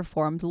to be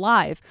performed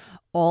live,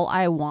 All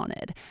I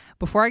Wanted.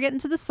 Before I get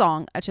into the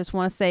song, I just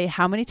want to say,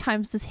 how many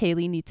times does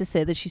Hayley need to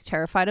say that she's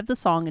terrified of the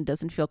song and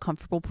doesn't feel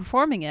comfortable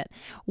performing it?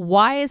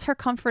 Why is her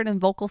comfort and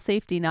vocal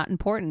safety not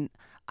important?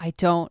 I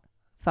don't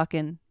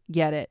fucking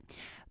get it.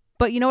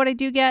 But you know what I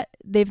do get?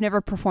 They've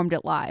never performed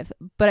it live.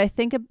 But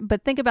think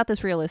about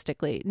this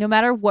realistically. No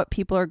matter what,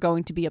 people are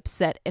going to be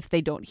upset if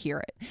they don't hear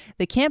it.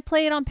 They can't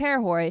play it on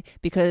Parahoy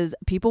because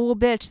people will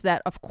bitch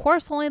that, of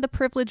course, only the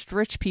privileged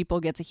rich people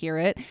get to hear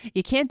it.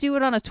 You can't do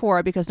it on a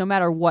tour because no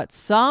matter what,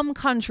 some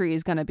country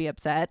is going to be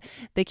upset.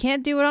 They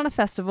can't do it on a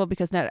festival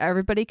because not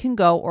everybody can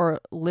go or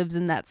lives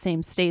in that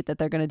same state that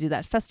they're going to do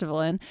that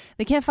festival in.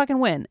 They can't fucking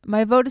win.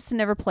 My vote is to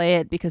never play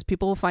it because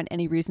people will find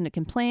any reason to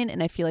complain,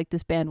 and I feel like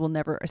this band will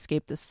never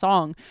escape this song.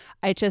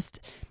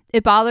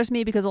 It bothers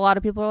me because a lot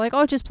of people are like,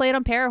 oh, just play it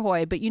on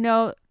Parahoy. But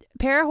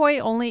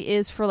Parahoy only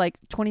is for like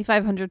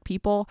 2,500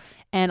 people,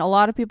 and a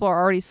lot of people are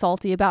already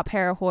salty about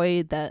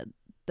Parahoy,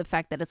 the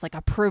fact that it's like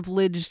a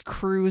privileged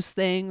cruise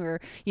thing, or,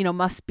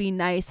 must be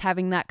nice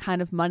having that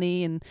kind of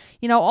money, and,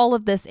 all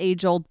of this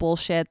age-old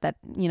bullshit that,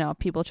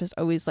 people just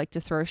always like to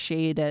throw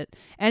shade at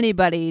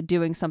anybody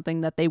doing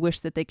something that they wish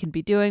that they could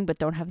be doing but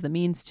don't have the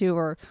means to,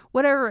 or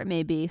whatever it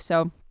may be.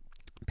 So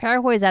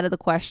Parahoy is out of the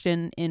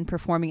question in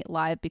performing it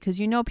live because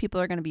people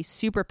are going to be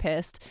super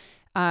pissed.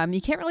 You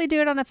can't really do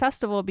it on a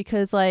festival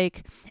because,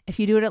 like, if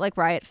you do it at like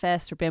Riot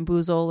Fest or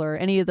Bamboozle or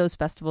any of those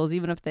festivals,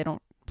 even if they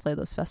don't play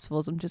those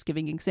festivals, I'm just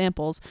giving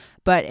examples,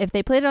 but if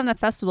they played it on a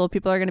festival,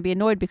 people are going to be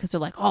annoyed because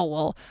they're like, oh,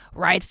 well,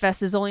 Riot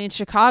Fest is only in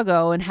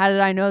Chicago, and how did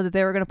I know that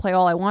they were going to play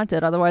All I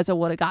Wanted? Otherwise I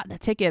would have gotten a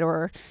ticket,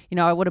 or,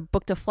 I would have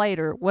booked a flight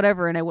or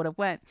whatever, and I would have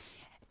went.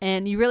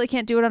 And you really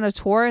can't do it on a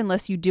tour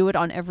unless you do it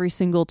on every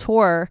single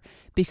tour,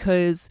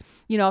 because,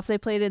 if they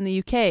played it in the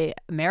UK,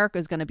 America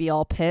is going to be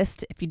all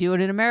pissed. If you do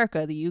it in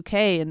America, the UK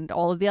and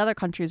all of the other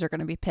countries are going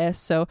to be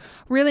pissed. So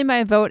really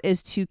my vote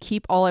is to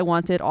keep All I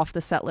Wanted off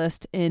the set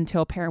list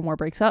until Paramore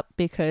breaks up,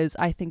 because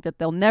I think that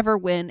they'll never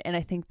win, and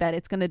I think that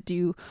it's going to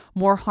do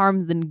more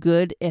harm than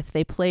good if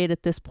they play it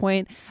at this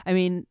point. I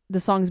mean, the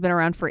song's been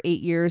around for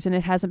 8 years and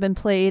it hasn't been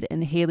played,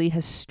 and Hayley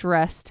has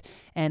stressed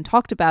and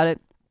talked about it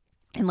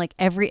in like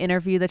every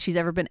interview that she's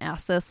ever been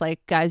asked this,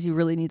 like, guys, you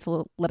really need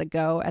to let it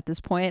go at this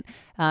point.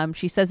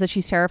 She says that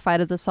she's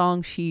terrified of the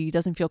song. She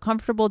doesn't feel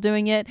comfortable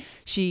doing it.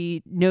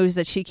 She knows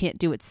that she can't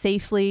do it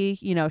safely.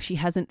 She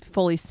hasn't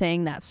fully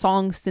sang that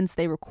song since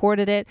they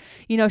recorded it.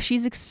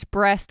 She's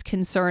expressed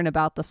concern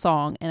about the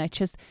song, and I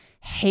just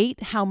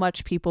hate how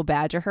much people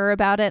badger her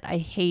about it. I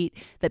hate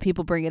that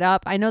people bring it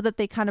up. I know that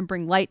they kind of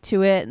bring light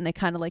to it and they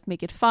kind of like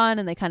make it fun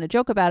and they kind of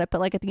joke about it,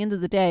 but like at the end of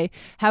the day,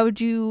 how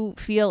would you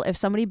feel if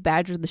somebody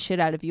badgered the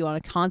shit out of you on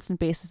a constant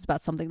basis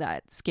about something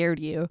that scared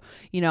you?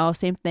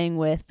 Same thing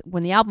with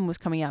when the album was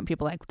coming out and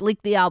people like,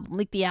 leak the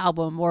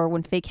album, or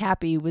when Fake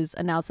Happy was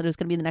announced that it was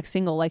going to be the next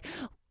single, like,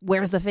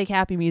 where's the Fake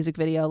Happy music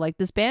video? Like,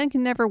 this band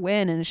can never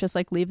win, and it's just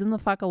like, leave them the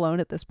fuck alone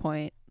at this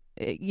point.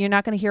 You're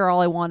not going to hear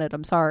All I Wanted.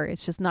 I'm sorry.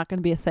 It's just not going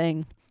to be a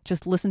thing.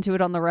 Just listen to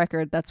it on the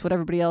record. That's what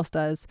everybody else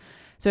does.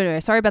 So anyway,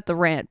 sorry about the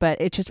rant,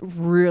 but it just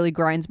really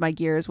grinds my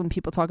gears when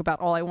people talk about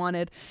All I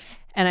Wanted.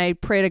 And I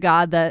pray to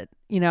God that,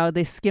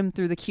 they skim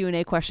through the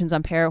Q&A questions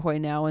on Parahoy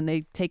now and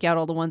they take out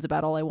all the ones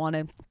about All I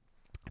Wanted.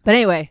 But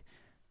anyway,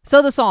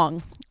 so the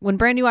song, when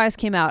Brand New Eyes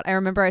came out, I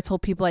remember I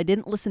told people I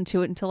didn't listen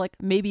to it until like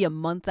maybe a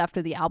month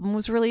after the album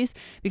was released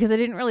because I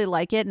didn't really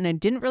like it and I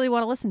didn't really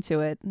want to listen to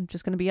it. I'm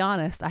just going to be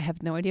honest. I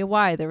have no idea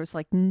why. There was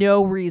like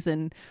no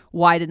reason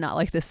why I did not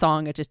like this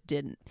song. I just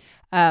didn't.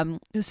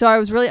 So I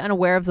was really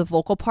unaware of the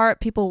vocal part.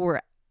 People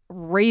were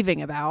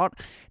raving about.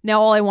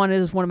 Now All I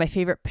Wanted is one of my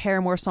favorite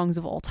Paramore songs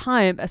of all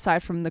time,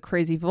 aside from the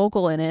crazy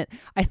vocal in it.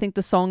 I think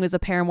the song is a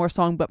Paramore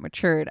song but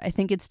matured. I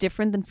think it's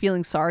different than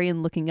Feeling Sorry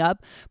and Looking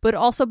Up, but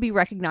also be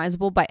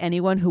recognizable by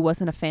anyone who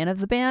wasn't a fan of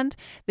the band.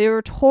 They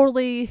would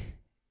totally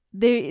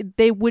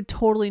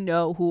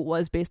know who it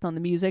was based on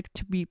the music,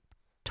 to be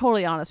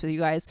totally honest with you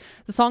guys.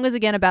 The song is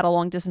again about a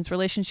long distance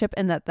relationship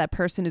and that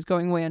person is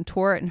going away on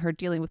tour and her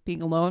dealing with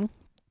being alone.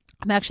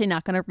 I'm actually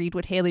not going to read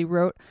what Hayley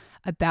wrote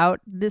about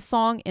this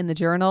song in the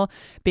journal.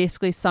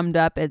 Basically summed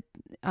up,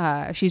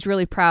 she's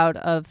really proud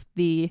of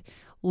the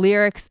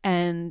lyrics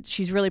and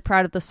she's really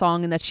proud of the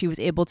song and that she was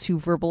able to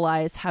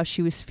verbalize how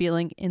she was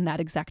feeling in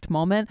that exact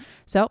moment.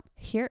 So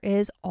here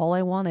is All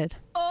I Wanted.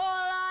 All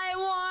I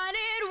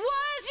wanted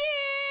was you.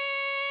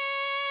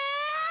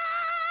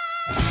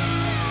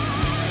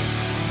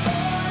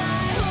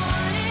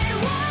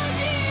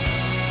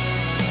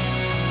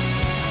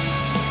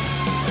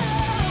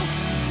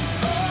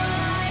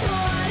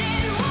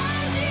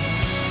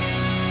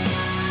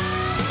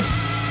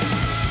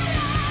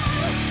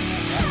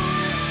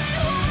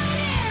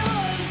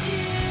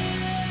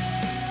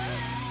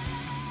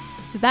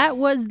 So that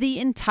was the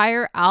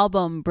entire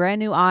album, Brand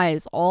New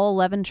Eyes. All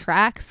 11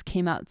 tracks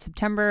came out in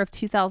September of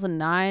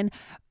 2009.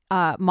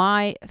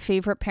 My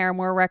favorite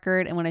Paramore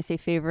record, and when I say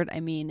favorite,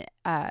 I mean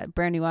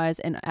Brand New Eyes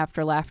and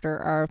After Laughter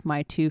are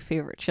my two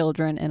favorite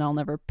children, and I'll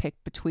never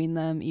pick between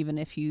them. Even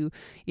if you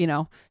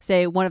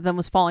say one of them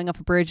was falling off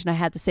a bridge and I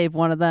had to save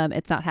one of them,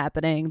 it's not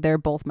happening. They're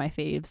both my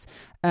faves.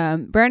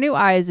 Brand New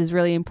Eyes is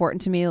really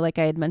important to me. Like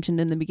I had mentioned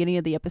in the beginning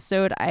of the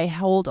episode, I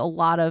hold a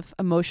lot of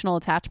emotional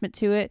attachment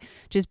to it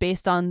just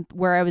based on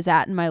where I was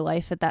at in my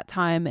life at that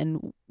time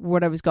and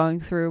what I was going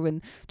through,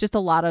 and just a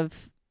lot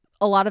of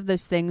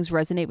those things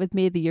resonate with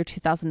me. The year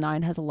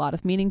 2009 has a lot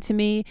of meaning to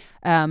me,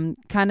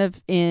 kind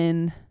of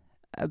in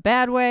a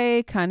bad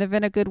way, kind of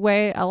in a good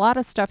way. A lot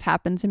of stuff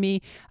happened to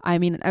me. I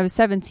mean, I was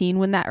 17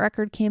 when that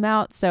record came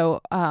out, so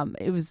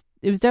it was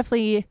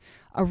definitely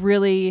a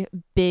really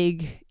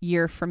big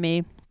year for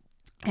me.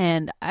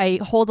 And I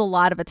hold a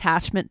lot of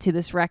attachment to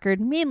this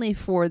record, mainly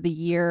for the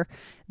year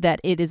that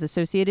it is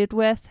associated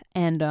with.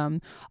 And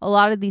a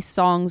lot of these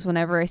songs,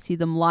 whenever I see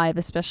them live,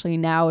 especially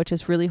now, it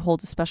just really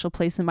holds a special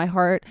place in my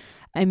heart.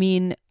 I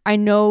mean, I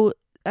know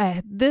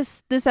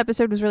this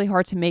episode was really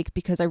hard to make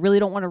because I really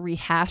don't want to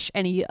rehash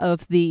any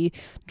of the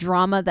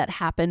drama that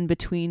happened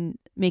between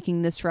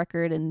making this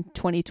record in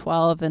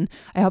 2012. And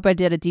I hope I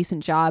did a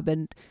decent job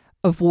and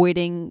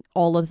avoiding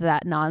all of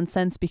that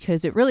nonsense,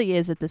 because it really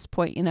is at this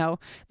point,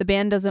 the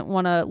band doesn't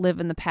want to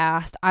live in the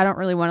past. I don't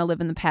really want to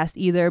live in the past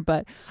either,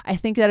 but I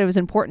think that it was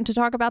important to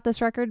talk about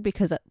this record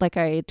because, like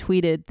I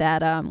tweeted,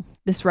 that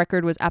this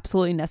record was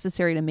absolutely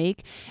necessary to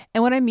make.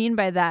 And what I mean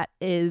by that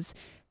is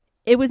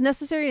it was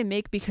necessary to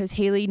make because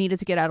Hayley needed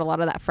to get out a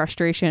lot of that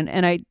frustration.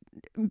 And I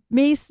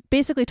may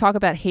basically talk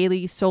about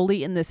Hayley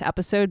solely in this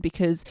episode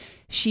because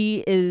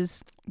she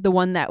is the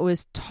one that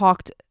was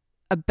talked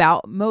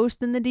about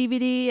most in the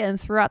DVD and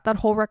throughout that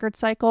whole record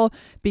cycle,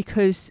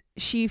 because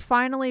she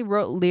finally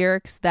wrote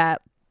lyrics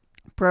that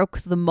broke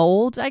the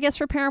mold, I guess,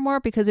 for Paramore.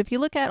 Because if you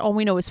look at All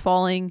We Know Is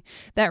Falling,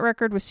 that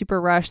record was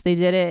super rushed. They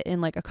did it in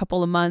like a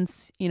couple of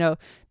months.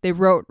 They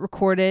wrote,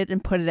 recorded,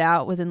 and put it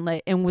out within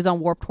and was on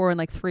Warped Tour in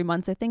like 3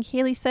 months. I think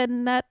Hayley said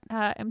in that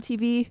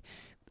MTV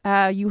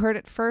You Heard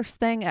It First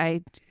thing.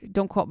 I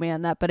don't quote me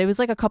on that, but it was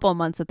like a couple of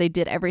months that they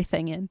did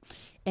everything in.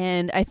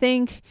 And I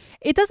think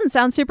it doesn't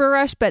sound super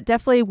rushed, but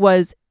definitely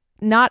was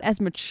not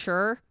as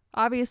mature,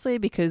 obviously,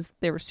 because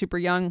they were super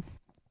young.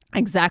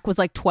 Like Zach was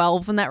like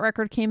 12 when that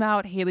record came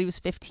out. Hayley was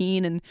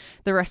 15 and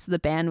the rest of the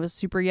band was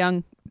super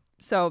young.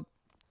 So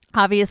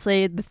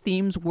obviously the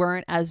themes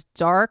weren't as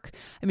dark.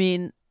 I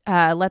mean,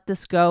 Let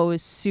This Go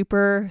is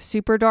super,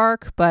 super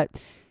dark,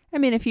 but I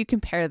mean, if you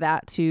compare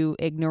that to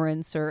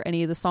Ignorance or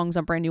any of the songs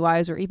on Brand New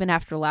Eyes or even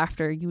After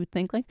Laughter, you would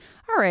think like,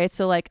 all right,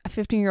 so like a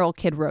 15-year-old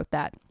kid wrote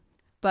that.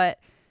 But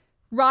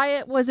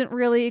Riot wasn't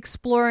really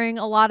exploring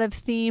a lot of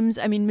themes.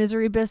 I mean,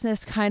 Misery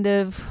Business kind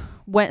of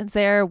went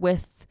there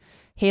with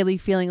Hayley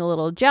feeling a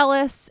little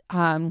jealous.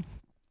 When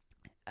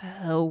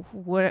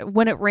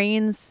It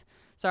Rains,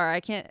 sorry, I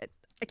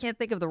can't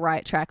think of the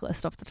Riot track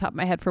list off the top of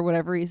my head for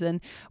whatever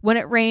reason. When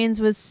It Rains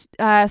was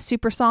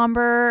super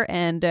somber,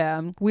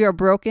 and We Are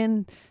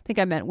Broken. I think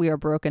I meant We Are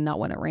Broken, not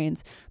When It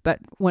Rains, but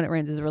When It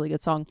Rains is a really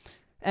good song.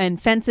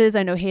 And Fences,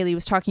 I know Hayley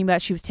was talking about,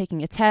 she was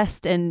taking a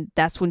test, and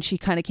that's when she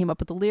kind of came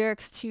up with the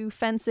lyrics to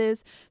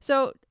Fences.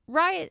 So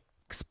Riot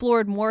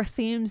explored more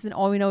themes than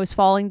All We Know Is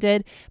Falling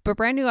did, but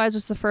Brand New Eyes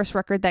was the first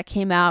record that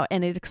came out,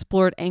 and it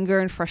explored anger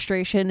and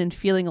frustration and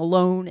feeling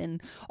alone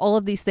and all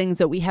of these things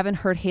that we haven't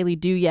heard Hayley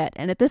do yet.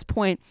 And at this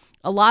point,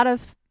 a lot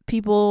of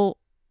people,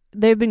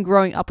 they've been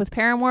growing up with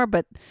Paramore,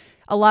 but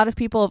a lot of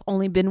people have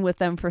only been with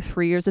them for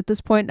 3 years at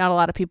this point. Not a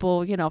lot of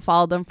people,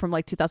 followed them from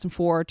like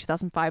 2004,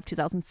 2005,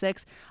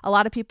 2006. A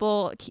lot of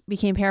people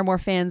became Paramore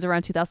fans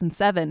around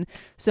 2007.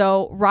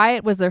 So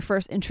Riot was their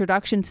first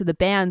introduction to the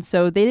band.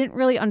 So they didn't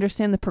really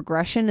understand the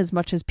progression as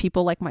much as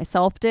people like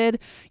myself did.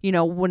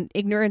 When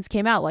Ignorance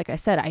came out, like I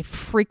said, I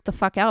freaked the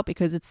fuck out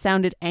because it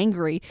sounded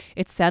angry.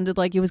 It sounded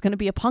like it was going to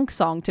be a punk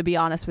song, to be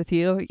honest with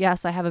you.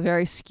 Yes, I have a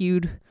very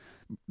skewed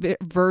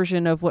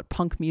version of what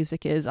punk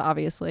music is,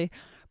 obviously,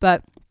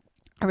 but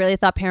I really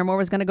thought Paramore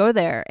was going to go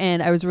there,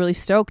 and I was really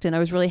stoked, and I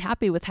was really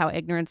happy with how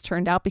Ignorance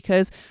turned out,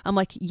 because I'm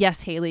like,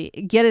 yes, Haley,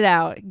 get it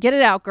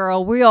out,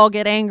 girl. We all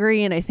get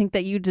angry, and I think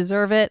that you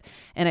deserve it,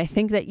 and I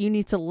think that you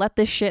need to let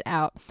this shit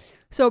out.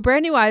 So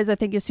Brand New Eyes, I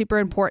think, is super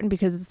important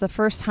because it's the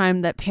first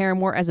time that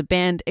Paramore as a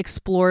band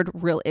explored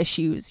real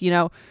issues.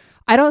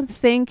 I don't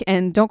think,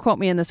 and don't quote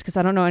me on this because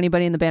I don't know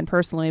anybody in the band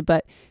personally,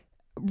 but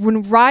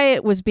when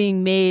Riot was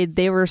being made,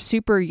 they were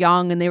super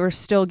young and they were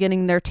still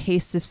getting their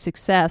taste of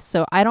success.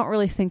 So I don't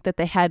really think that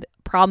they had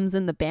problems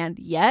in the band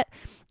yet.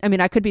 I mean,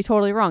 I could be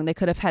totally wrong. They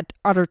could have had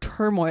utter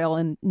turmoil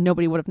and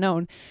nobody would have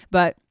known.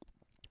 But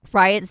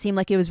Riot seemed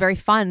like it was very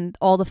fun.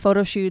 All the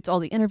photo shoots,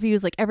 all the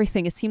interviews, like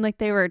everything. It seemed like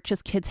they were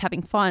just kids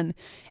having fun.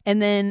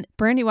 And then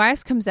Brand New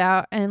Eyes comes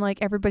out and like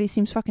everybody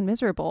seems fucking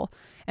miserable.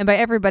 And by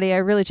everybody, I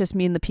really just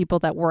mean the people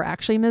that were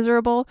actually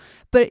miserable.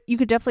 But you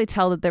could definitely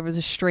tell that there was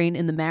a strain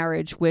in the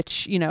marriage,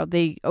 which,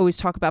 they always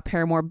talk about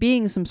Paramore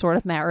being some sort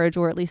of marriage,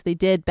 or at least they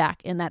did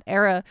back in that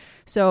era.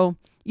 So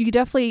you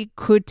definitely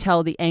could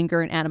tell the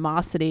anger and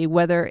animosity,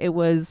 whether it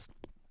was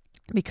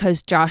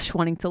because Josh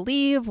wanting to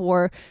leave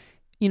or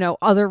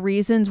other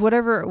reasons,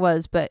 whatever it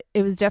was, but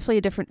it was definitely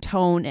a different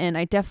tone. And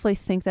I definitely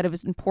think that it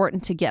was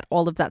important to get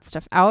all of that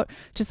stuff out.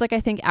 Just like I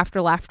think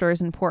After Laughter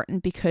is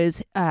important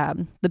because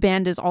the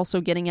band is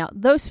also getting out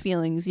those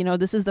feelings.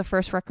 This is the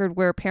first record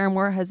where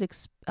Paramore has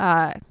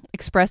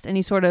expressed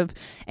any sort of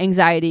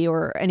anxiety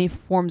or any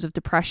forms of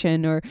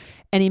depression or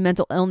any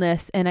mental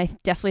illness. And I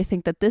definitely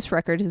think that this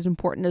record is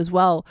important as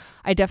well.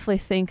 I definitely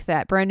think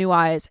that Brand New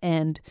Eyes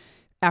and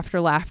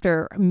After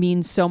Laughter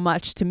means so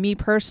much to me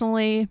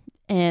personally.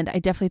 And I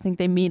definitely think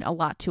they mean a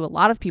lot to a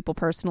lot of people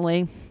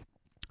personally.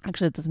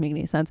 Actually, it doesn't make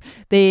any sense.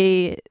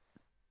 They,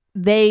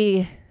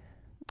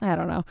 I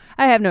don't know.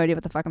 I have no idea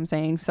what the fuck I'm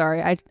saying.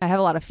 Sorry. I have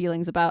a lot of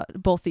feelings about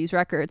both these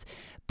records.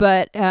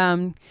 But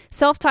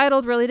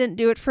Self-Titled really didn't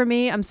do it for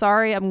me. I'm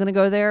sorry. I'm going to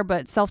go there.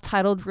 But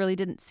Self-Titled really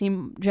didn't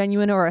seem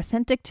genuine or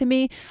authentic to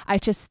me. I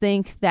just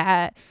think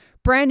that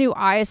Brand New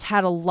Eyes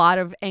had a lot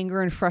of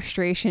anger and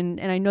frustration,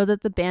 and I know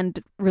that the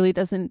band really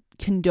doesn't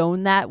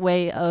condone that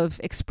way of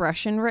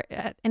expression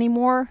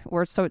anymore,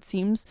 or so it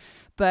seems,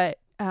 but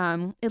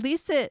at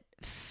least it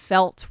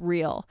felt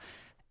real.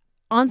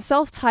 On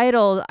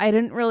Self-Titled, I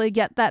didn't really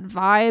get that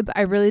vibe.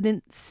 I really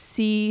didn't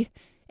see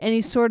any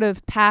sort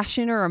of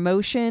passion or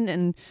emotion,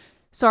 and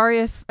sorry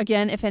if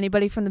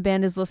anybody from the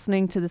band is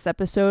listening to this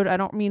episode. I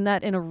don't mean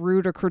that in a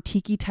rude or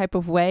critiquey type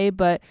of way,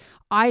 but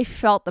I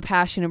felt the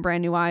passion in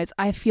Brand New Eyes.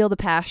 I feel the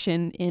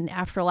passion in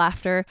After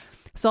Laughter.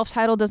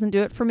 Self-Titled doesn't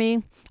do it for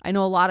me. I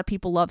know a lot of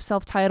people love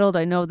Self-Titled.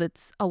 I know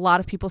that's a lot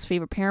of people's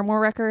favorite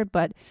Paramore record,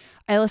 but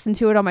I listened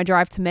to it on my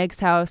drive to Meg's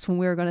house when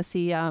we were going to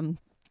see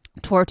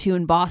Tour 2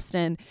 in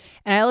Boston,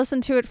 and I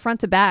listened to it front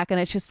to back, and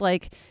it's just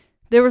like,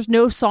 there was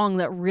no song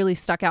that really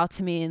stuck out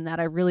to me and that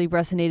I really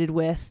resonated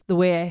with the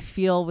way I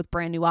feel with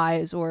Brand New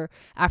Eyes or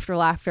After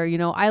Laughter.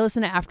 I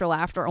listen to After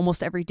Laughter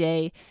almost every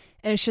day,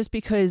 and it's just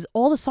because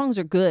all the songs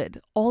are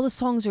good. All the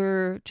songs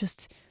are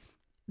just,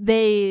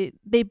 they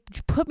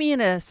put me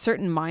in a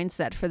certain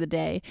mindset for the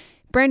day.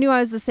 Brand New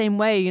Eyes the same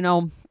way,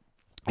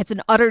 it's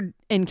an utter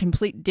and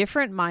complete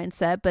different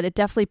mindset, but it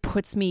definitely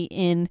puts me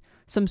in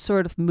some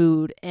sort of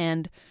mood.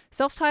 And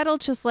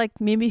Self-Titled just like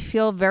made me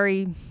feel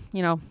very,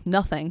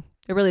 nothing.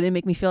 It really didn't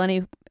make me feel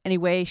any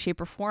way,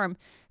 shape, or form.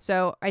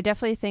 So I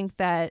definitely think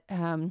that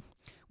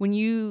when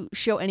you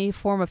show any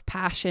form of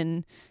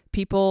passion,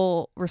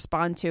 people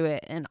respond to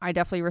it. And I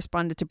definitely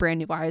responded to Brand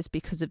New Eyes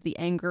because of the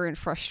anger and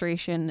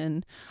frustration.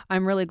 And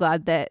I'm really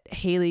glad that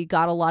Haley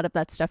got a lot of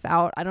that stuff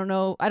out. I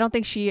don't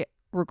think she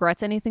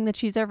regrets anything that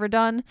she's ever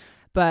done,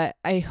 but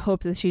I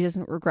hope that she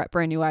doesn't regret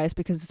Brand New Eyes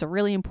because it's a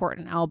really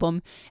important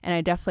album. And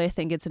I definitely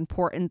think it's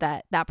important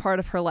that that part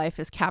of her life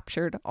is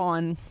captured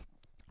on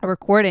a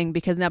recording,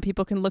 because now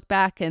people can look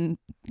back and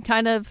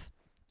kind of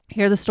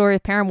hear the story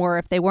of Paramore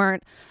if they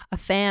weren't a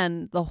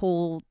fan the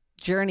whole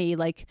journey.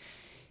 Like,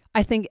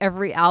 I think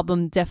every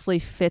album definitely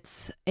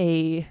fits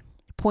a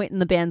point in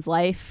the band's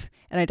life,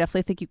 and I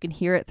definitely think you can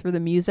hear it through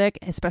the music,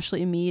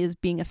 especially me as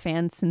being a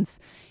fan since,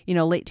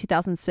 late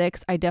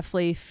 2006. I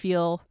definitely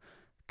feel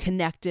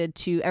connected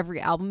to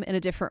every album in a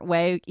different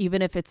way,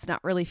 even if it's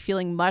not really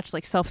feeling much.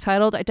 Like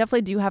Self-Titled, I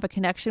definitely do have a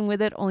connection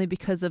with it only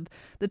because of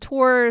the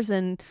tours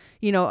and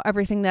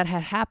everything that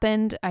had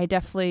happened. I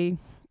definitely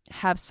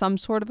have some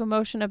sort of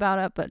emotion about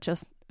it, but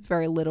just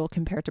very little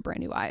compared to Brand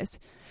New Eyes.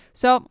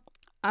 So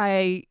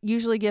I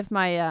usually give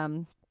my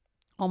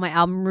all my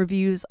album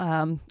reviews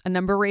a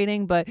number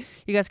rating, but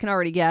you guys can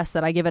already guess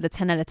that I give it a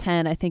 10 out of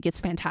 10. I think it's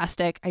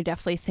fantastic. I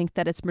definitely think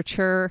that it's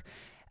mature.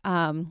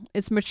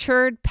 It's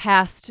matured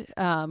past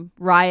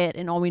Riot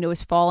and All We Know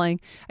Is Falling.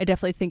 I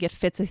definitely think it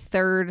fits a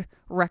third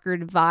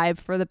record vibe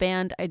for the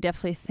band. I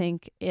definitely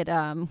think it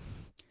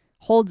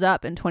holds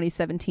up in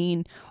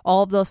 2017.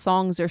 All of those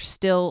songs are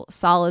still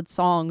solid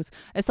songs.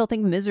 I still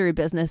think Misery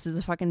Business is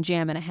a fucking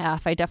jam and a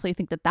half. I definitely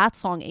think that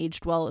song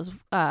aged well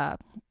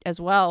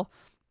as well.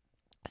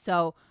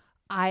 So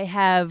I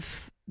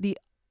have the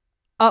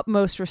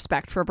utmost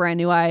respect for Brand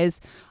New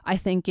Eyes. I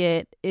think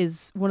it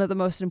is one of the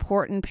most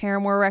important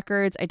Paramore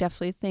records. I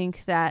definitely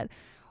think that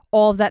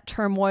all of that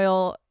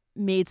turmoil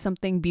made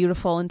something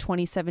beautiful in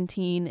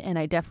 2017, and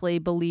I definitely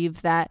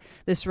believe that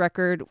this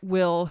record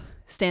will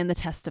stand the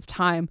test of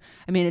time.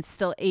 I mean, it's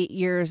still 8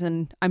 years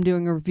and I'm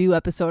doing a review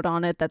episode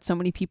on it that so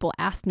many people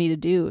asked me to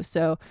do.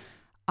 So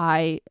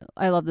I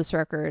love this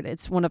record.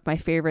 It's one of my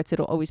favorites.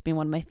 It'll always be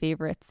one of my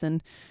favorites,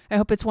 and I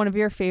hope it's one of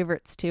your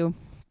favorites too.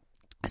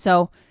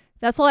 So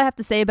that's all I have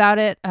to say about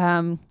it.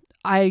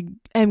 I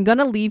am going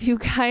to leave you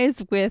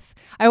guys with,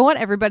 I want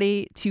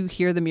everybody to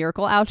hear the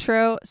Miracle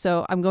outro.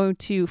 So I'm going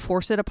to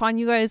force it upon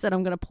you guys, and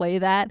I'm going to play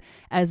that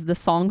as the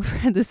song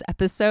for this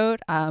episode.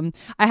 I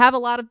have a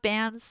lot of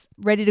bands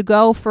ready to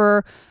go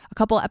for a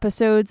couple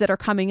episodes that are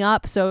coming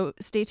up, so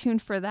stay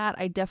tuned for that.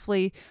 I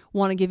definitely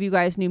want to give you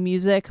guys new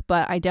music,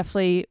 but I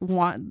definitely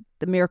want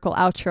the Miracle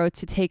outro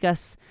to take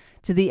us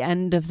to the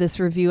end of this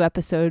review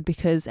episode,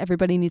 because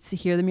everybody needs to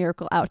hear the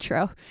Miracle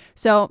outro.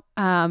 So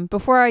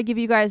before I give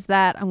you guys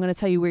that, I'm going to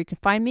tell you where you can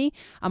find me.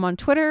 I'm on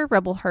Twitter,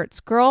 Rebel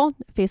Hearts Girl,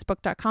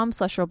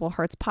 Facebook.com/Rebel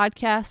Hearts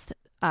Podcast.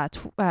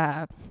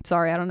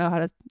 Sorry, I don't know how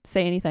to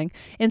say anything.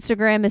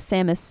 Instagram is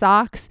Samus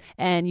Socks,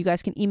 and you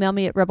guys can email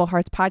me at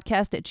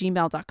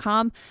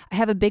rebelheartspodcast@gmail.com. I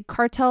have a Big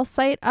Cartel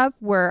site up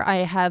where I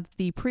have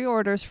the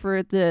pre-orders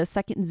for the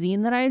second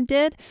zine that I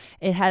did.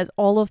 It has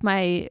all of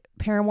my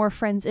Paramore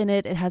friends in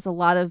it. It has a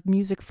lot of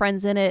music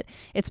friends in it.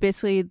 It's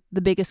basically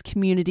the biggest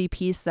community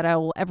piece that I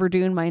will ever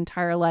do in my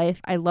entire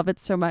life. I love it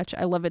so much.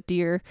 I love it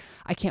dear.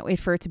 I can't wait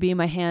for it to be in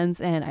my hands,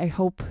 and I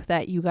hope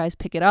that you guys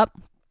pick it up.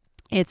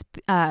 It's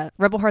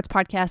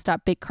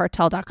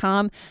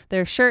rebelheartspodcast.bigcartel.com.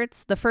 There's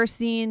shirts, the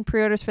first zine,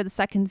 pre-orders for the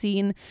second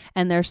zine,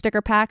 and there's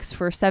sticker packs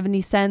for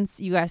 70 cents.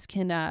 You guys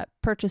can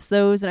purchase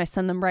those, and I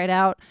send them right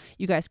out.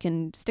 You guys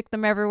can stick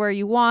them everywhere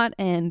you want,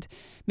 and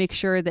make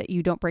sure that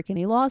you don't break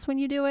any laws when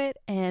you do it,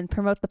 and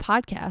promote the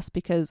podcast,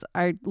 because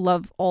I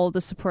love all the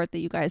support that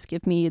you guys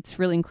give me. It's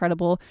really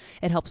incredible.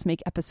 It helps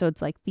make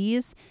episodes like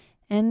these.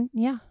 And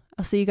yeah,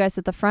 I'll see you guys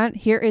at the front.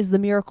 Here is the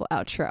Miracle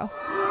outro.